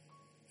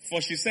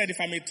 For she said,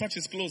 if I may touch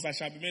his clothes, I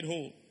shall be made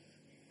whole.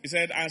 He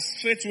said, and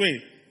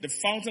straightway, the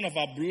fountain of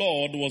her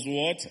blood was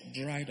what?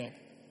 Dried up.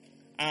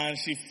 And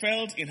she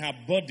felt in her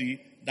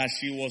body that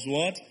she was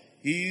what?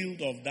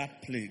 Healed of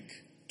that plague.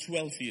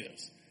 12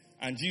 years.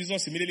 And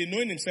Jesus, immediately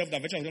knowing himself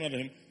that virtue was going to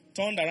him,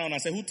 turned around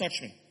and said, who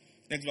touched me?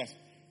 Next verse.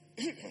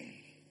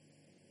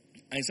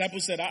 And his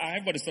disciples said,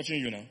 everybody's touching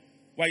you now.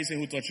 Why are you saying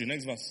who touched you?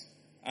 Next verse.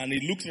 And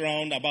he looked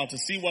around about to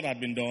see what had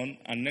been done.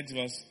 And next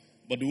verse.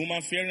 But the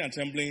woman, fearing and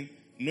trembling,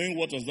 knowing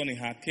what was done in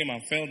her, came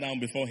and fell down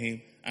before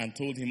him and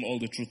told him all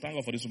the truth. Thank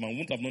God for this woman.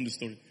 Wouldn't have known the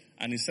story.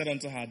 And he said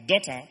unto her,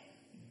 daughter,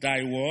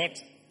 thy what?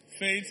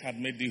 Faith had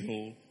made thee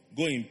whole.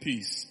 Go in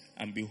peace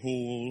and be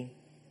whole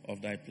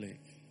of thy plague.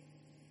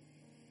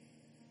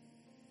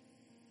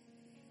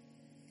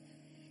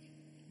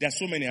 There are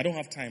so many. I don't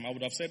have time. I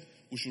would have said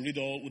we should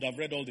would have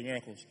read all the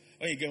miracles.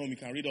 When you get home, you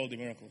can read all the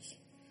miracles.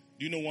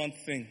 Do you know one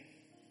thing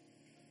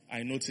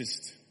I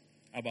noticed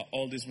about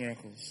all these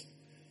miracles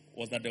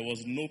was that there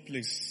was no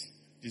place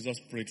Jesus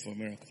prayed for a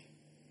miracle.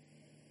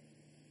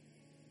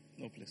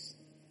 No place.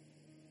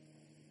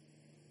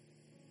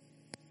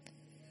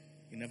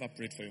 He never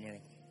prayed for a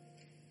miracle.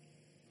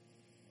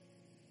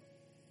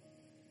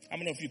 How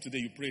many of you today,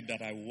 you prayed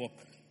that I walk?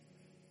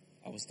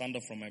 I will stand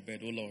up from my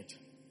bed. Oh Lord,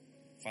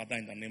 Father,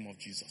 in the name of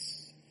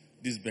Jesus,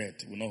 this bed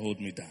will not hold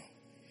me down.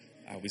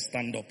 I will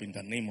stand up in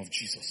the name of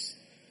Jesus.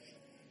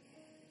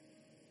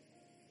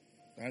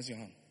 Raise your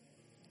hand.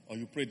 Or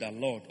you pray that,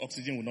 Lord,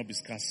 oxygen will not be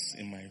scarce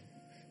in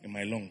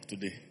my lung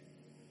today.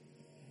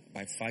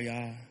 By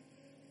fire,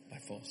 by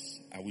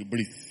force, I will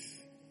breathe.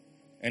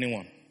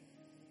 Anyone?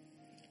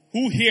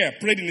 Who here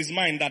prayed in his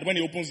mind that when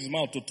he opens his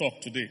mouth to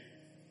talk today,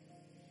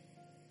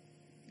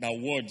 that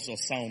words or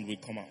sound will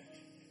come out?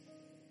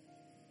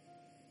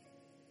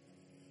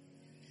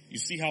 You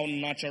see how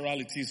natural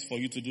it is for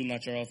you to do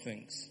natural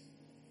things.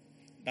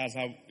 That's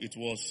how it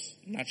was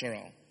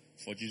natural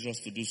for Jesus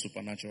to do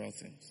supernatural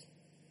things.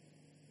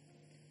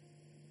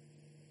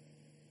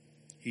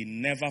 He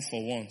never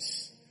for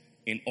once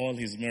in all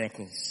his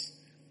miracles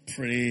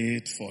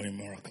prayed for a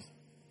miracle.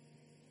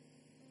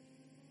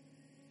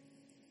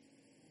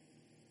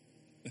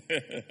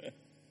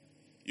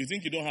 You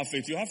think you don't have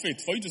faith? You have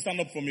faith. For you to stand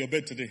up from your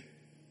bed today,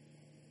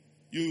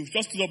 you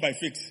just stood up by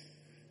faith.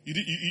 You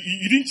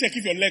didn't check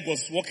if your leg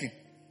was working.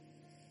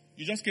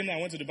 You just came there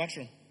and went to the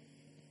bathroom.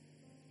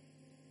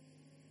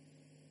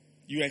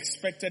 You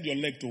expected your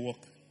leg to work.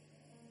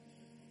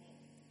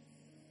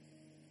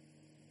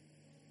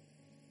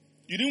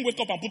 You didn't wake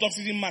up and put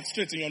oxygen mask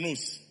straight in your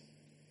nose.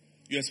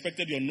 You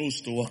expected your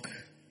nose to work.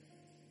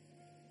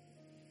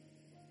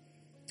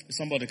 Is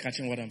somebody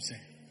catching what I'm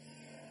saying?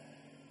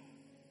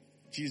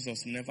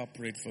 Jesus never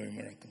prayed for a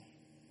miracle.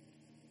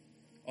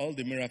 All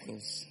the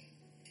miracles,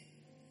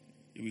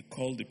 he will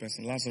call the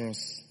person,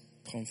 Lazarus,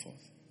 come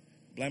forth.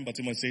 Blind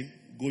Bartimaeus say,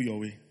 go your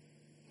way.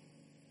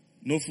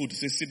 No food,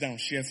 say, sit down,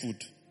 share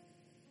food.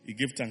 He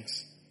gave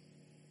thanks.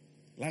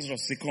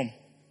 Lazarus say, come.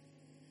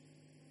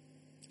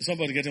 Is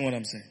somebody getting what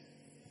I'm saying?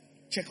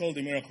 Check all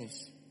the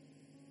miracles.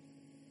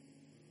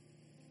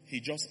 He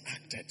just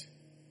acted.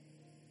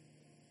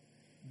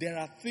 There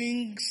are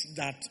things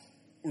that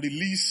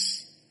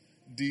release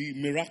the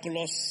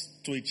miraculous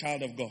to a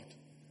child of God.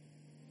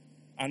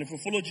 And if you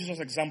follow Jesus'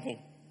 example,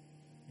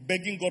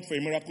 begging God for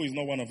a miracle is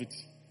not one of it.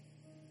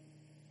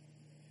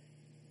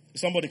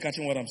 Is somebody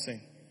catching what I'm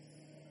saying?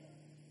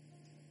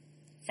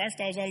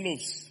 5,000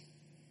 loaves.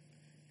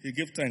 He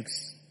gave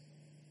thanks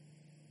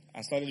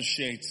and started to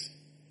share it.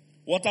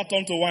 Water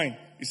turned to wine.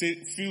 He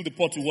said, fill the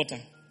pot with water.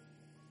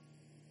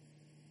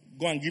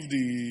 Go and give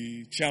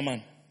the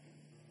chairman.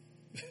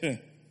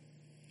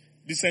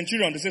 The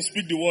centurion, they said,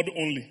 speak the word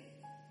only.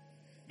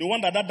 The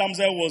one that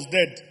damsel was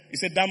dead, he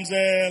said,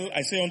 damsel,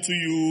 I say unto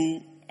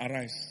you,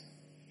 arise.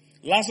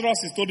 Lazarus,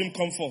 he told him,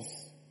 come forth.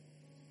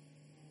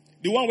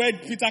 The one where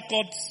Peter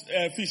caught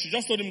fish, he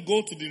just told him,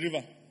 go to the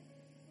river.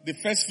 The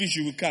first fish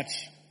you will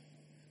catch,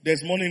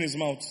 there's money in his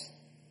mouth.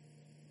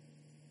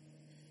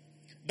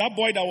 That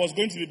boy that was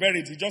going to be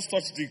buried, he just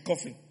touched the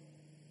coffin.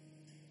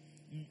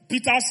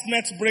 Peter's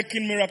net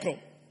breaking miracle.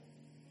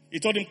 He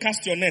told him,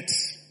 cast your net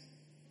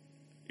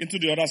into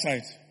the other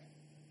side.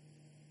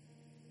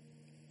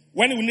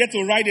 When we need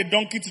to ride a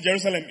donkey to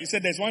Jerusalem, he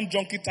said, there's one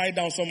donkey tied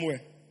down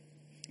somewhere.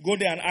 Go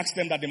there and ask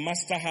them that the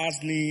master has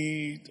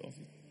need of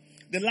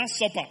it. The Last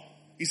Supper,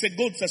 he said,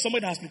 go,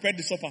 somebody has prepared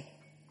the supper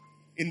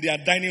in their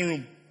dining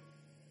room.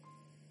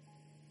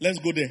 Let's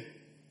go there.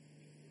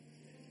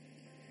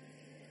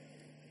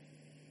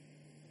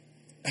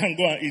 And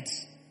go and eat.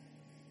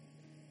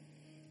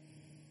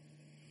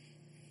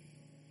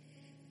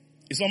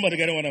 Is somebody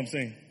getting what I'm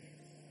saying?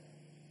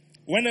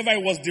 Whenever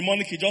it was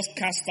demonic, he just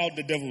cast out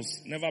the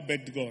devils. Never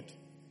begged God.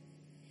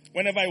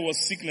 Whenever it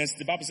was sickness,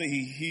 the Bible says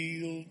he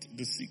healed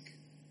the sick.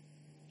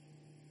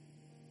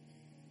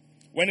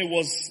 When it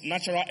was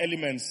natural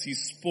elements, he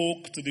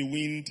spoke to the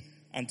wind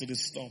and to the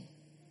storm.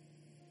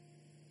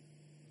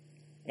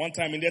 One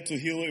time, in there to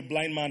heal a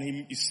blind man,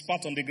 he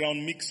spat on the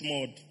ground, mixed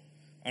mud,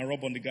 and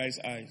rubbed on the guy's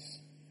eyes.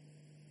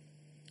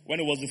 When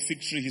it was a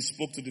fig tree, he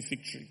spoke to the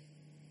fig tree.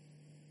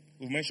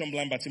 We've mentioned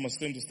blind Bartimaeus,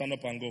 told him to stand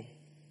up and go.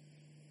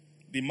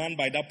 The man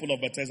by that pool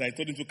of Bethesda, I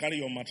told him to carry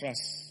your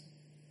mattress.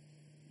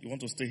 You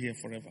want to stay here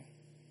forever.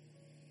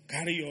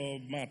 Carry your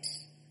mat.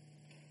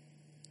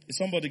 Is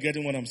somebody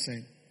getting what I'm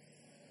saying?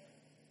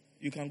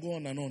 You can go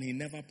on and on. He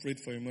never prayed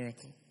for a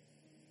miracle.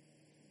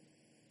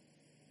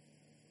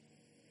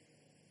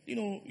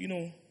 You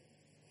know,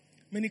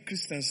 many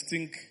Christians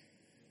think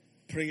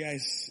prayer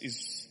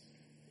is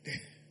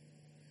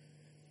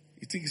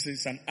you think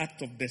it's an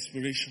act of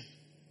desperation.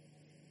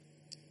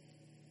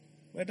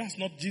 Well, that's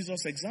not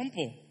Jesus'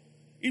 example.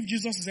 If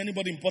Jesus is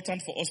anybody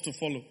important for us to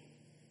follow,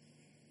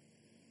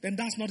 then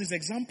that's not his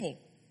example.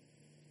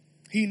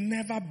 He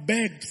never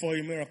begged for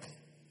a miracle.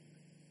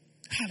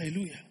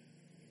 Hallelujah.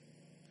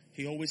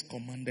 He always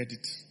commanded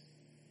it.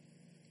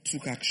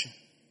 Took action.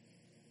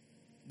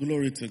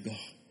 Glory to God.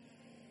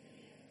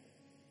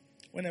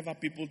 Whenever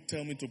people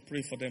tell me to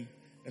pray for them,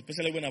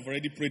 especially when I've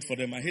already prayed for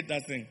them, I hate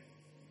that thing.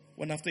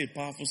 When after a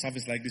powerful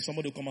service like this,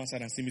 somebody will come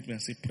outside and say meet me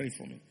and say, pray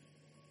for me.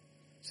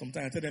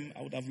 Sometimes I tell them,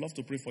 I would have loved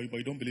to pray for you, but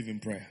you don't believe in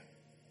prayer.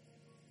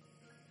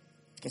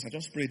 Because I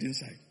just prayed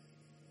inside.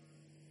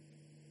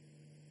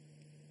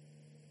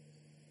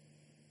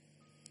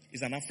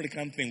 It's an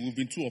African thing. We've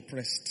been too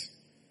oppressed.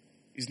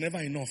 It's never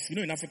enough. You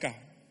know, in Africa,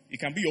 it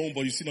can be your own,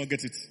 but you still not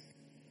get it.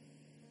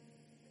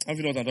 How do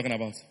you know what I'm talking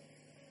about?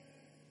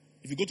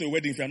 If you go to a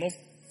wedding, if you are not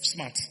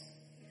smart,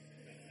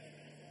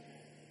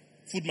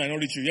 food might not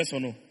reach you, yes or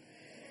no?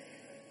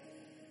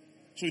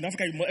 So in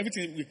Africa,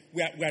 everything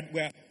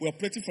we're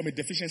operating from a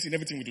deficiency in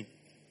everything we do.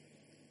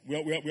 We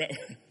are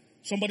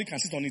somebody can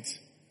sit on it.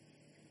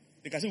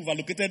 They can say we've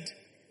allocated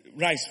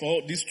rice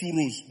for these 2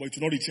 rows, but it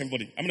will not reach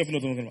everybody. How many of you know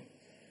what I'm talking about?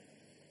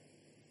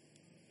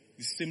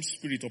 The same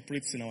spirit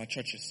operates in our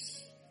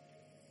churches.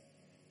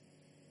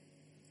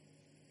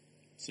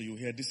 So you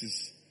hear this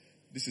is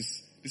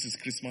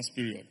Christmas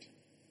period.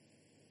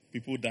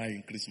 People die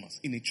in Christmas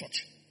in a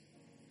church.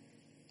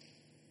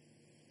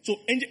 So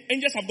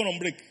angels have gone on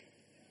break.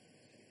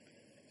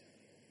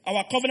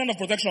 Our covenant of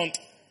protection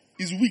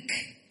is weak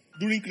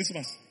during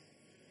Christmas.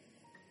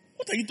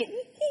 What are you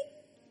talking?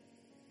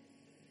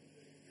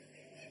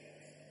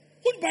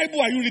 What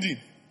Bible are you reading?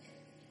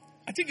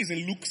 I think it's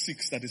in Luke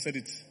 6 that they said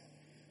it.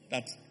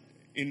 That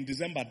in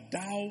December,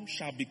 thou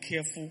shalt be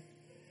careful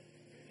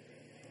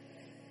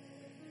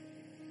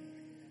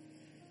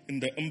in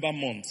the ember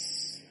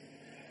months,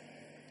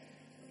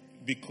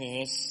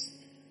 because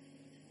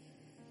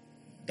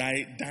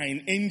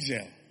thine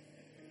angel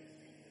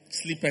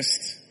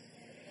sleepest.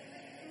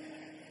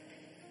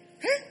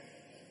 Huh?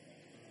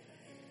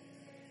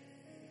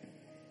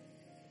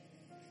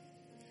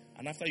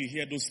 And after you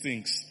hear those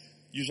things,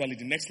 usually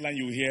the next line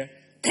you hear,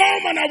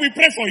 come and I will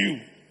pray for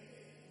you.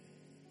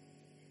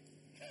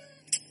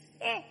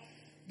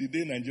 The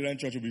day Nigerian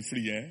church will be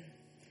free,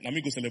 Let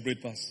me go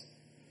celebrate pass.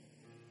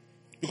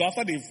 Because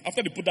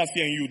after they put that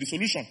fear in you, the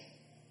solution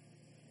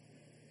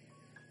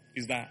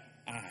is that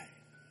I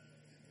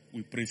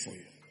will pray for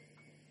you.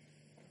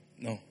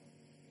 No.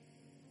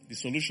 The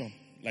solution,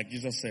 like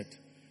Jesus said,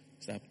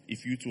 is that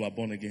if you two are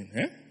born again,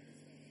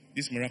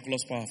 this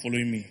miraculous power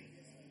following me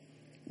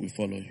will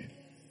follow you.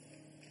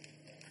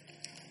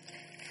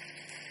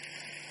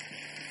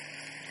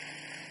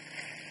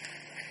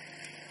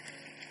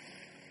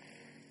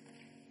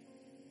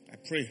 I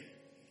pray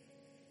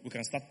we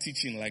can start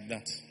teaching like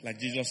that, like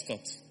Jesus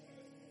taught.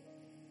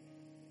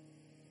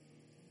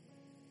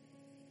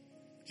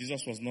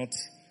 Jesus was not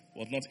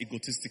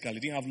egotistical. He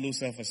didn't have low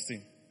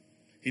self-esteem.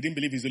 He didn't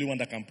believe he's the only one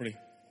that can pray.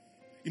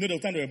 You know, there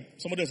was a time where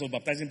somebody else was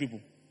baptizing people,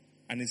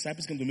 and the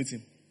disciples came to meet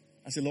him.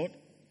 I said, Lord,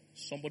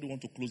 somebody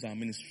want to close our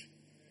ministry,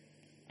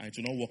 and it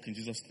will not work in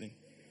Jesus' name.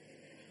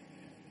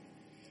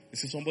 He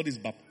said, somebody is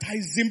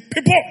baptizing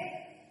people.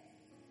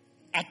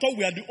 I thought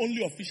we are the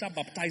only official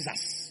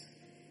baptizers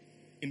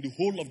in the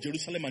whole of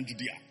Jerusalem and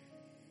Judea.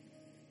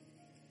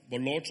 But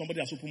Lord,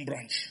 somebody has opened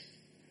branch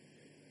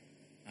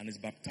and is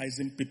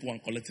baptizing people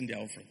and collecting their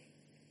offering.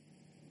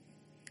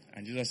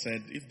 And Jesus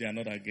said, if they are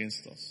not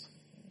against us,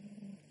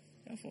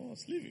 they are for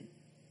us. Leave him.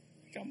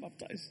 He can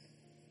baptize.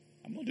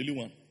 I'm not the only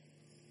one.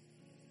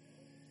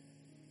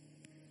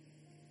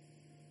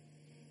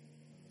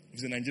 If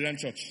it's a Nigerian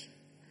church,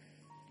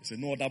 they say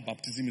no other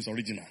baptism is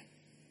original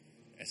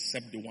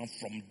except the one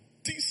from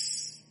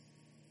this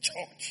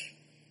church.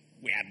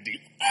 We are the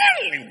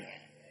only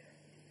one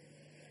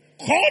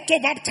called to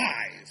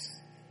baptize.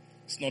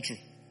 It's not true.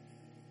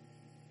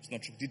 It's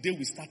not true. The day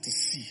we start to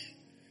see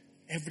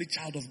every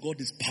child of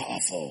God is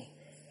powerful.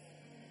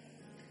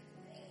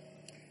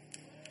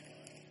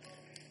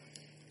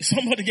 Is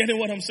somebody getting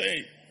what I'm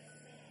saying?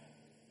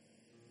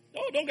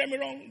 No, don't get me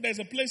wrong. There's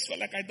a place for,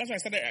 that's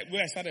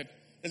where I started.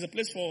 There's a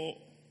place for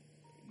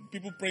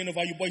people praying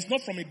over you, but it's not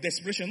from a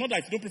desperation. Not that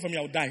if you don't pray for me,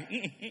 I'll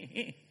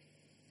die.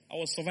 I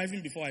was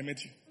surviving before I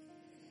met you.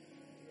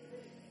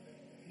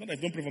 Not that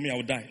if you don't pray for me, I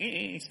will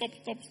die. Stop.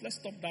 Let's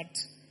stop that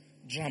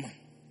drama.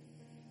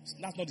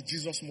 That's not the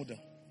Jesus model.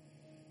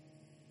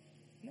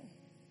 No.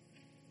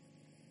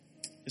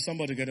 Is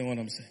somebody getting what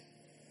I'm saying?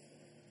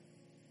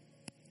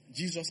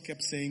 Jesus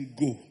kept saying,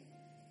 go.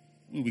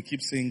 We will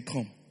keep saying,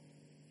 come.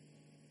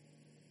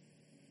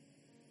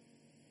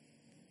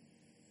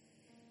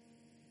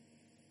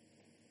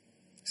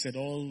 He said,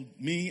 all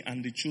me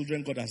and the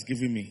children God has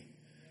given me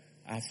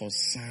are for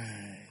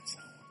signs.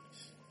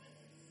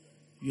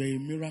 You are a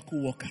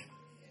miracle worker.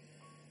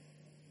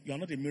 You are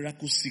not a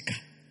miracle seeker.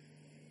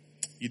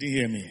 You didn't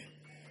hear me.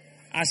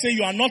 I say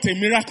you are not a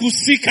miracle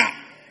seeker.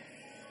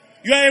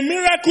 You are a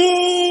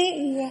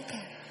miracle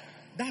worker.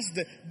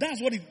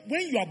 That's what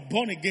when you are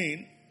born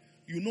again,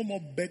 you no more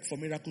beg for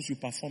miracles, you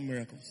perform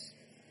miracles.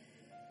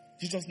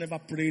 Jesus never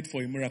prayed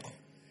for a miracle.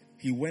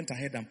 He went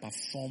ahead and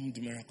performed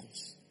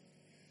miracles.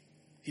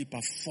 He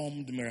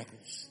performed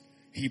miracles.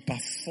 He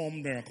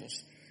performed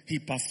miracles. He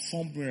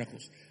performed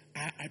miracles.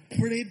 I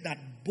pray that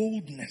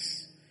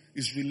boldness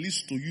is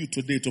released to you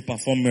today to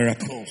perform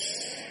miracles.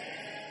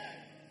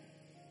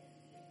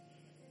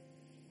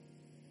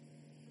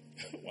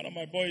 One of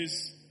my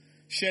boys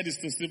shared his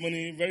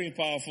testimony, very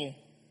powerful.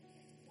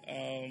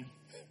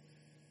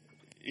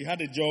 He had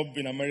a job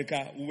in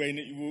America.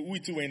 We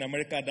too were in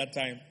America at that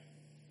time.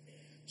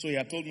 So he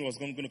had told me he was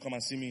going to come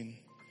and see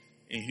me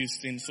in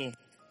Houston. So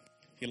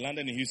he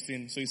landed in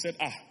Houston. So he said,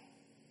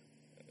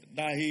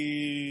 that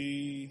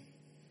he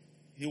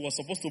he was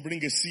supposed to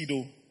bring a seed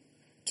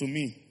to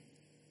me.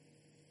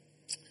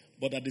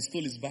 But that they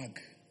stole his bag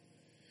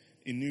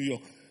in New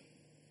York.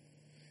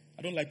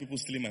 I don't like people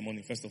stealing my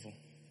money, first of all.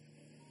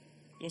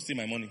 Don't steal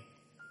my money.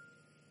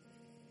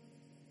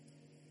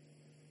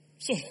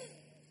 So,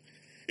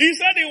 he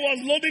said he was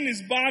loading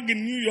his bag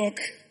in New York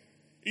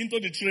into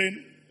the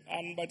train.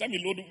 And by the time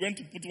he went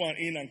to put one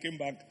in and came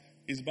back,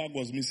 his bag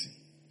was missing.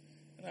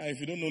 If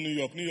you don't know New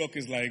York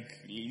is like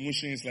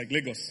Mushin, it's like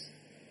Lagos.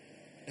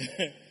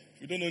 If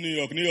you don't know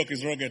New York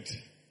is rugged.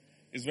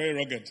 It's very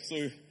rugged. So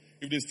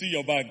if they steal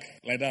your bag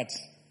like that,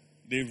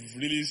 they've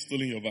really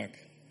stolen your bag.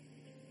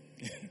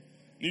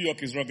 New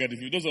York is rugged.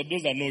 If you those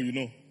that know, you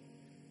know.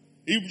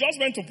 He just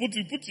went to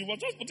he was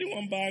just putting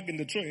one bag in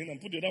the train and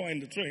put the other one in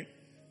the train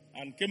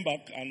and came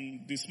back,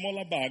 and the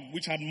smaller bag,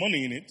 which had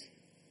money in it,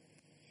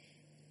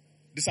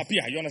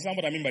 disappear. You understand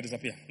what I mean by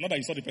disappear? Not that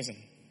you saw the person.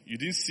 You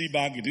didn't see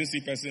bag, you didn't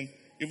see person,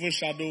 even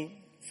shadow,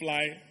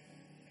 fly,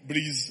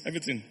 breeze,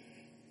 everything.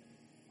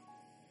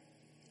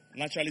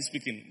 Naturally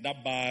speaking,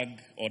 that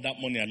bag or that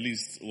money at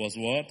least was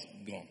what?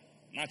 Gone.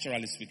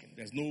 Naturally speaking.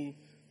 There's no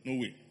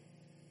way.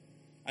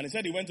 And he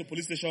said he went to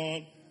police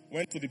station,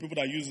 went to the people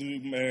that use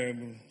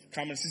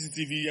camera,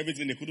 CCTV,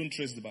 everything. They couldn't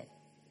trace the bag.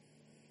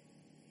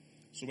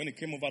 So when he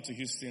came over to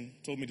Houston,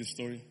 told me the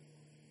story.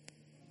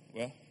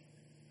 Well,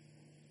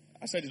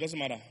 I said, it doesn't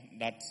matter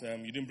that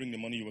you didn't bring the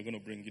money you were going to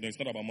bring. You know, it's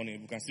not about money.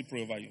 We can still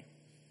pray over you.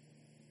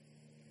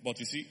 But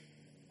you see,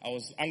 I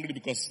was angry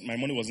because my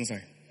money was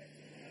inside.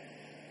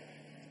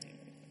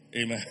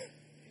 Amen.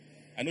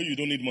 I know you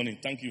don't need money.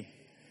 Thank you.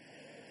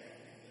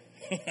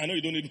 I know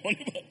you don't need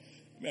money,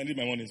 but I need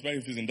my money. It's very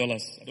if it's in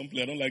dollars. Don't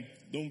play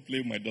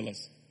with my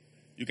dollars.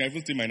 You can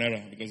even steal my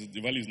naira because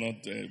the value is not,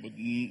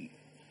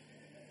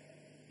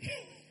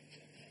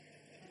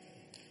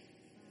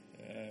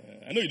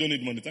 I know you don't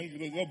need money. Thank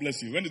you. God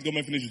bless you. When this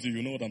government finishes you,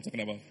 you know what I'm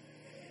talking about.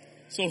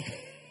 So,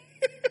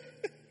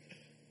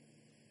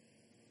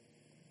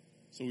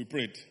 so we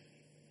prayed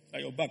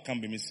that your bag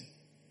can't be missing.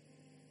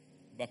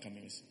 Bag can't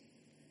be missing.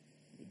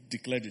 We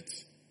declared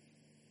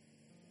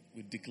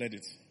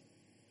it.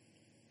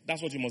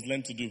 That's what you must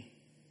learn to do.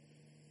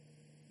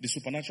 The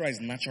supernatural is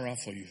natural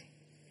for you.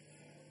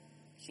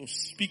 So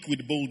speak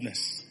with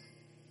boldness.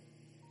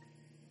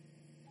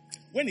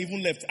 When he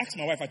even left, ask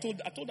my wife. I told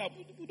her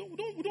we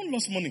don't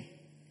lose money.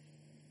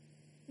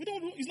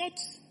 It's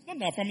not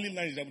in our family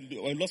line that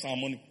we lost our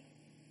money.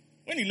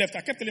 When he left,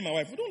 I kept telling my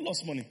wife, we don't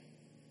lose money.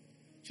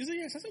 She said,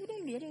 yes. I said,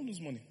 I don't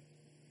lose money.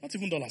 Not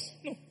even dollars.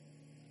 No,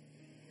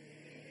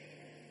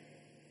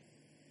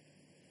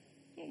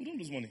 we don't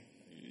lose money.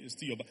 It's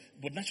still your bag.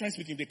 But naturally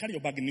speaking, if they carry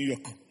your bag in New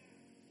York.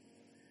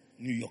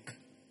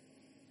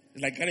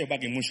 It's like carry your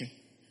bag in Mushin.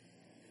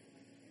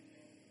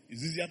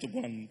 It's easier to go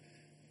and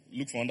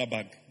look for another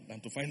bag than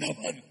to find our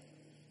bag.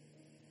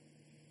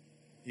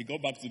 He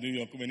got back to New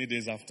York many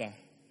days after,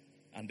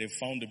 and they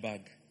found the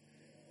bag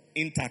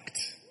intact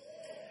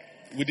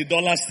with the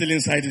dollars still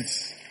inside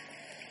it.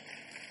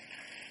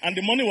 And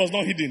the money was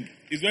not hidden.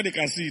 It's where they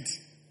can see it.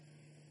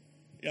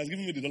 He has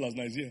given me the dollars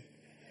now. It's here.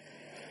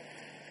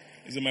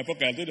 It's in my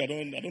pocket. I told you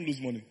I don't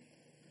lose money.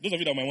 Those of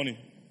you that have my money,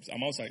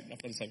 I'm outside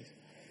after the service.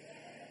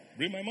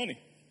 Bring my money.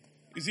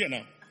 It's here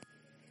now.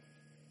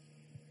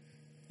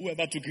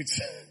 Whoever took it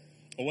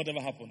or whatever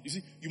happened. You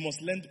see, you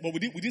must learn. But we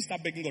didn't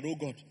start begging God, oh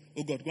God,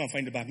 go and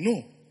find the bag.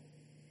 No.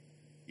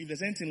 If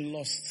there's anything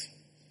lost,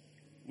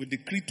 we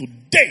decree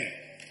today,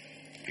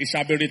 it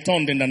shall be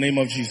returned in the name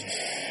of Jesus.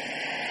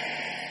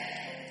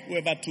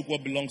 Whoever took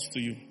what belongs to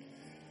you,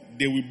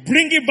 they will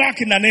bring it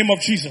back in the name of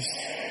Jesus.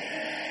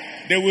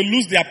 They will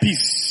lose their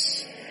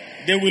peace.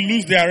 They will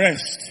lose their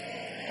rest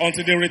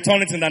until they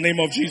return it in the name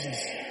of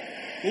Jesus.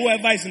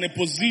 Whoever is in a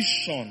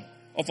position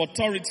of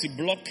authority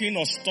blocking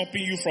or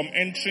stopping you from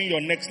entering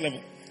your next level,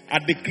 I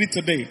decree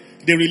today,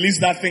 they release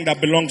that thing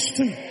that belongs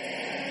to you.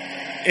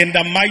 In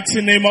the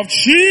mighty name of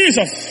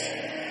Jesus.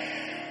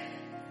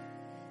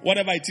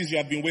 Whatever it is you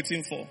have been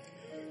waiting for.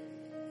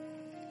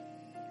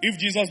 If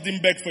Jesus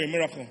didn't beg for a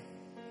miracle,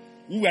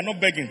 we are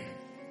not begging.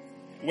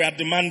 We are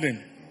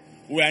demanding.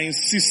 We are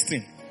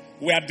insisting.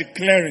 We are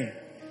declaring.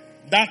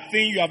 That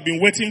thing you have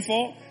been waiting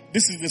for,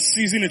 this is the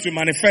season it will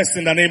manifest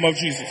in the name of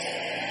Jesus.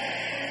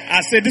 I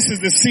say this is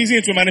the season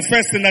it will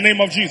manifest in the name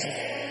of Jesus.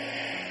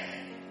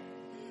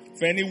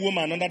 For any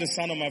woman under the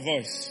sound of my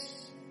voice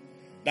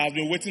that has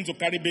been waiting to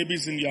carry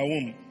babies in your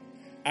womb,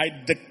 I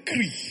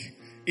decree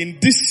in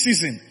this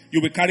season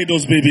you will carry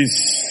those babies.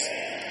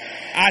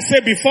 I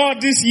say before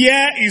this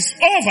year is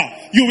over,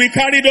 you will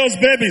carry those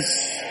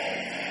babies.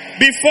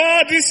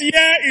 Before this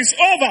year is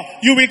over,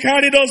 you will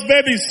carry those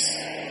babies.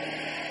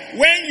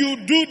 When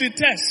you do the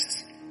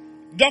test,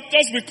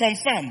 doctors will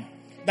confirm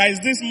that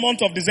it's this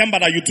month of December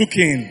that you took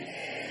in.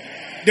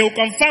 They will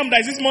confirm that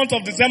it's this month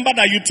of December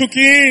that you took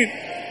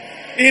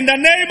in the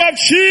name of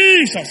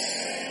Jesus.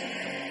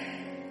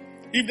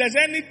 If there's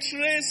any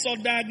trace or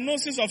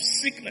diagnosis of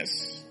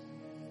sickness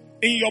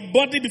in your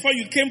body before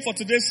you came for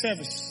today's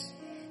service,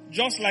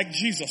 just like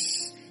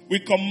Jesus, we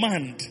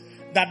command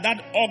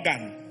that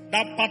organ,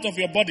 that part of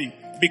your body,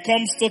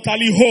 becomes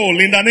totally whole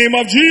in the name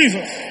of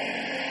Jesus.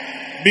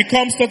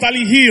 Becomes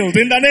totally healed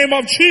in the name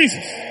of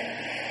Jesus.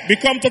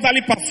 Become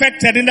totally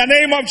perfected in the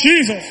name of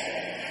Jesus.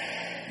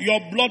 Your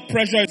blood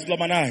pressure is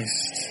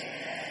normalized.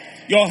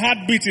 Your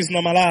heartbeat is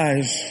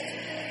normalized.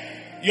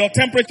 Your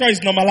temperature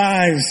is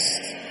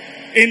normalized.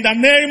 In the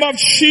name of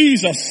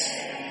Jesus,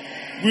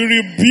 we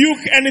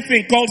rebuke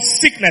anything called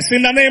sickness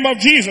in the name of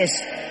Jesus.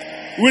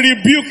 We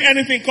rebuke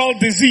anything called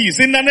disease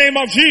in the name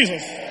of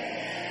Jesus.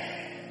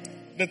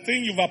 The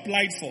thing you've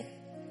applied for,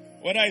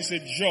 whether it's a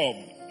job,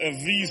 a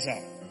visa,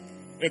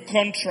 a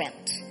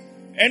contract,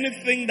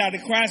 anything that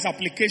requires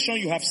application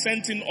you have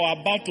sent in or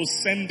about to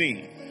send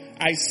in,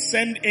 I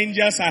send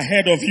angels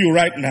ahead of you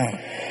right now.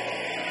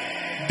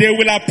 They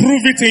will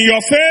approve it in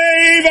your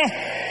favor.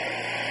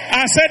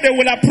 I said they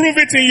will approve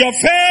it in your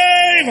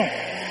favor.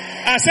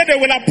 I said they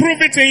will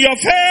approve it in your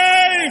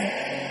favor.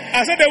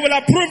 I said they will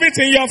approve it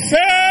in your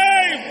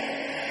favor.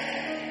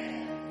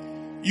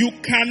 You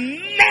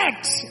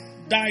cannot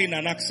die in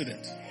an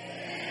accident.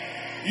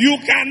 You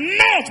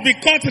cannot be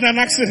caught in an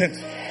accident.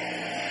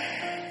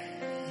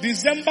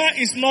 December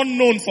is not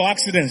known for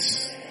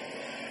accidents.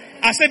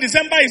 I said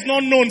December is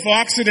not known for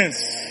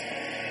accidents.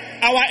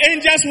 Our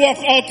angels walk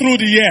all through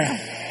the year.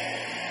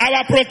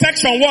 Our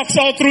protection walks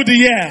all through the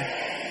year.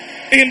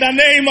 In the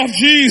name of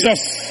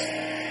Jesus.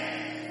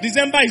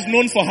 December is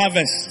known for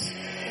harvest.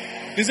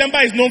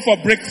 December is known for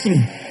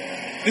breakthrough.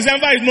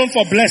 December is known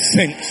for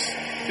blessings.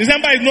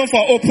 December is known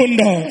for open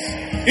doors.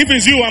 If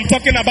it's you I'm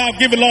talking about,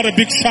 give the Lord a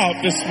big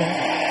shout this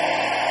morning.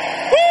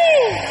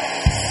 Woo!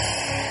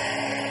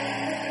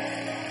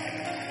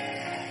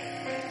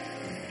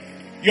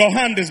 Your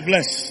hand is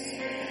blessed.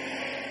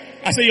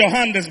 I say your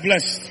hand is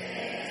blessed.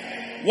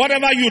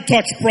 Whatever you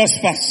touch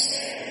prospers.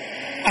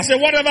 I say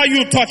whatever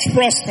you touch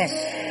prospers.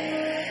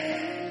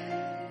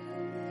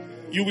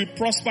 You will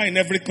prosper in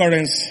every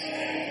currency.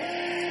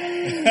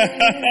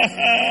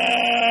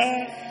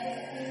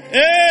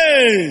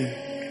 Hey!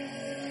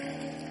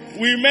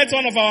 We met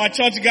one of our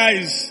church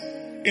guys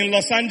in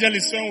Los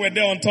Angeles when we were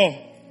there on tour.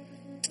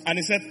 And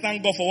he said,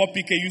 thank God for what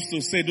PK used to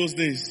say those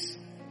days.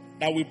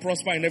 That we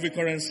prosper in every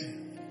currency.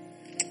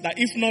 That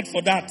if not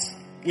for that,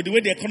 with the way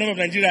the economy of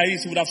Nigeria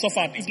is, he would have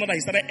suffered. If not that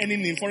he started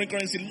earning in foreign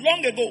currency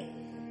long ago.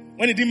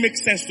 When it didn't make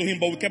sense to him,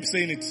 but we kept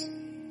saying it.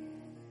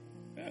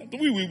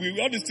 We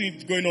all these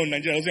things going on in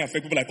Nigeria doesn't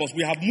affect people like us.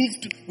 We have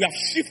moved, we have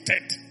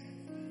shifted.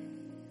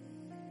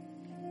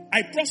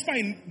 I prosper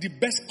in the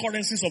best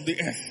currencies of the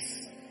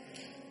earth.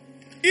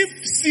 If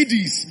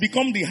CDs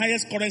become the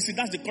highest currency,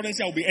 that's the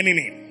currency I will be earning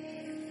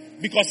in.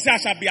 Because I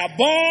shall be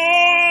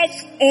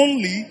above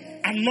only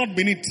and not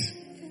beneath.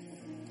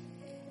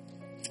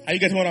 Are you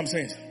getting what I'm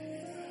saying?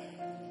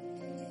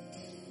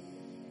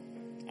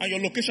 And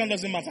your location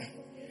doesn't matter.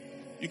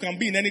 You can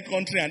be in any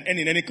country and earn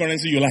in any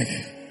currency you like.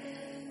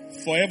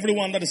 For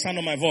everyone under the sound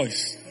of my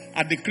voice,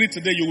 I decree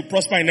today you will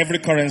prosper in every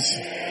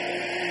currency.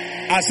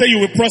 I say you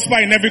will prosper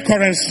in every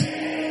currency.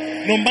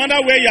 No matter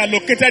where you are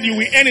located, you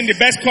will earn in the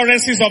best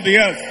currencies of the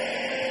earth.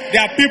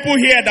 There are people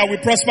here that will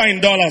prosper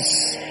in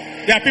dollars.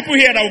 There are people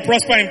here that will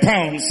prosper in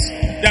pounds.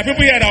 There are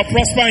people here that will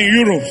prosper in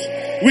euros.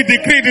 We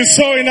decree this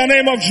so in the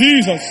name of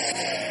Jesus.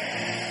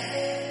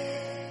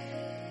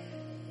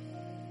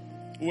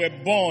 We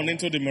were born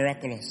into the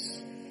miraculous.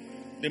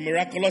 The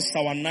miraculous is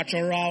our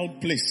natural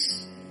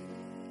place.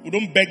 We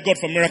don't beg God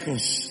for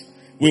miracles.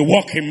 We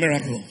walk in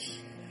miracles.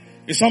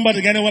 Is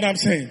somebody getting what I'm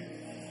saying?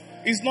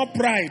 It's not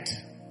pride.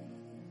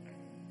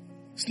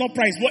 It's not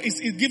pride.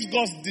 It gives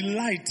God's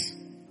delight.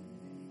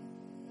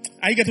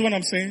 Are you getting what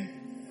I'm saying?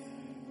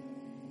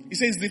 He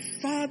says the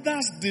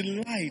Father's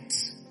delight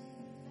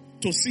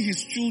to see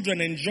his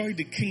children enjoy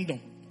the kingdom.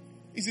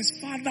 It's his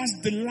Father's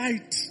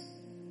delight.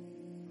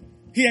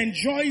 He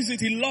enjoys it.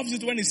 He loves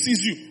it when he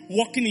sees you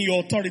walking in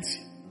your authority.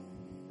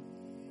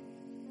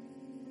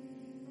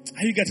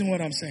 Are you getting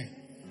what I'm saying?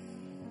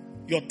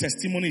 Your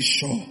testimony is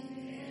sure.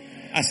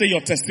 I say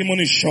your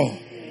testimony is sure.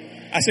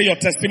 I say your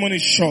testimony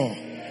is sure.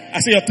 I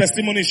say your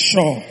testimony is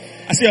sure.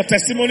 I say your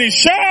testimony is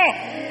sure.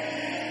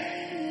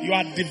 You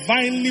are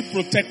divinely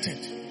protected.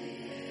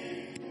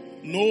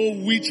 No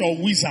witch or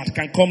wizard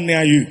can come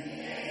near you.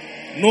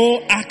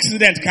 No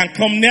accident can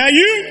come near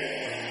you.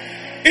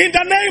 In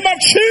the name of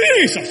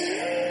Jesus.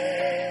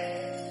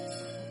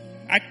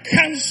 I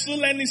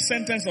cancel any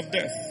sentence of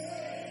death.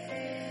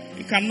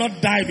 You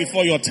cannot die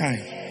before your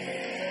time.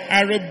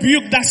 I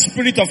rebuke that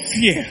spirit of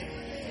fear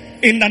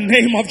in the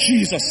name of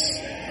Jesus.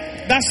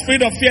 That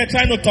spirit of fear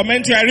trying to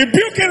torment you, I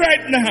rebuke it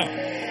right now.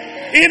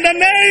 In the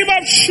name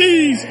of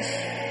Jesus.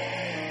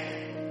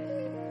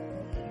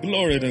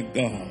 Glory to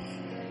God.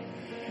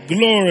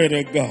 Glory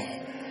to God.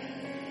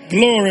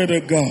 Glory to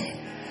God.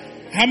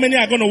 How many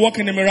are going to walk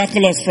in the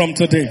miraculous from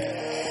today?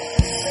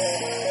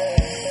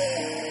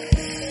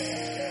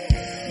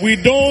 We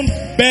don't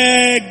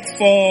beg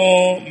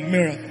for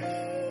miracles.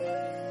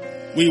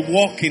 We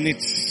walk in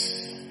it.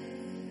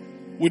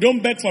 We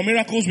don't beg for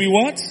miracles. We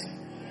what?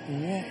 We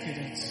walk in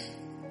it.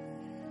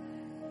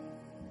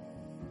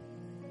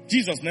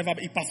 Jesus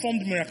he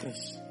performed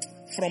miracles.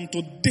 From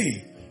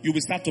today, you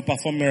will start to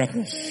perform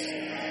miracles.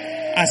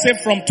 I say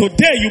from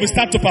today you will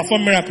start to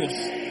perform miracles.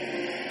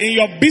 In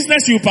your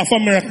business you will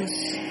perform miracles.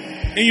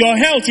 In your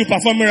health you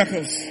perform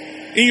miracles.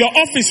 In your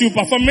office you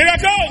perform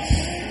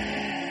miracles.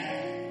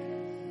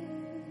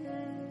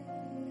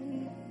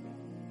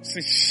 It's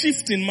a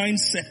shift in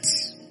mindset.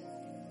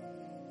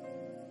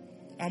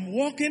 I'm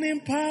walking in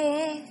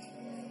power,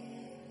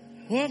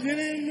 walking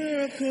in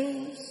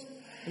miracles,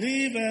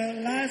 live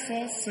a life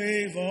of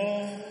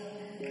favor.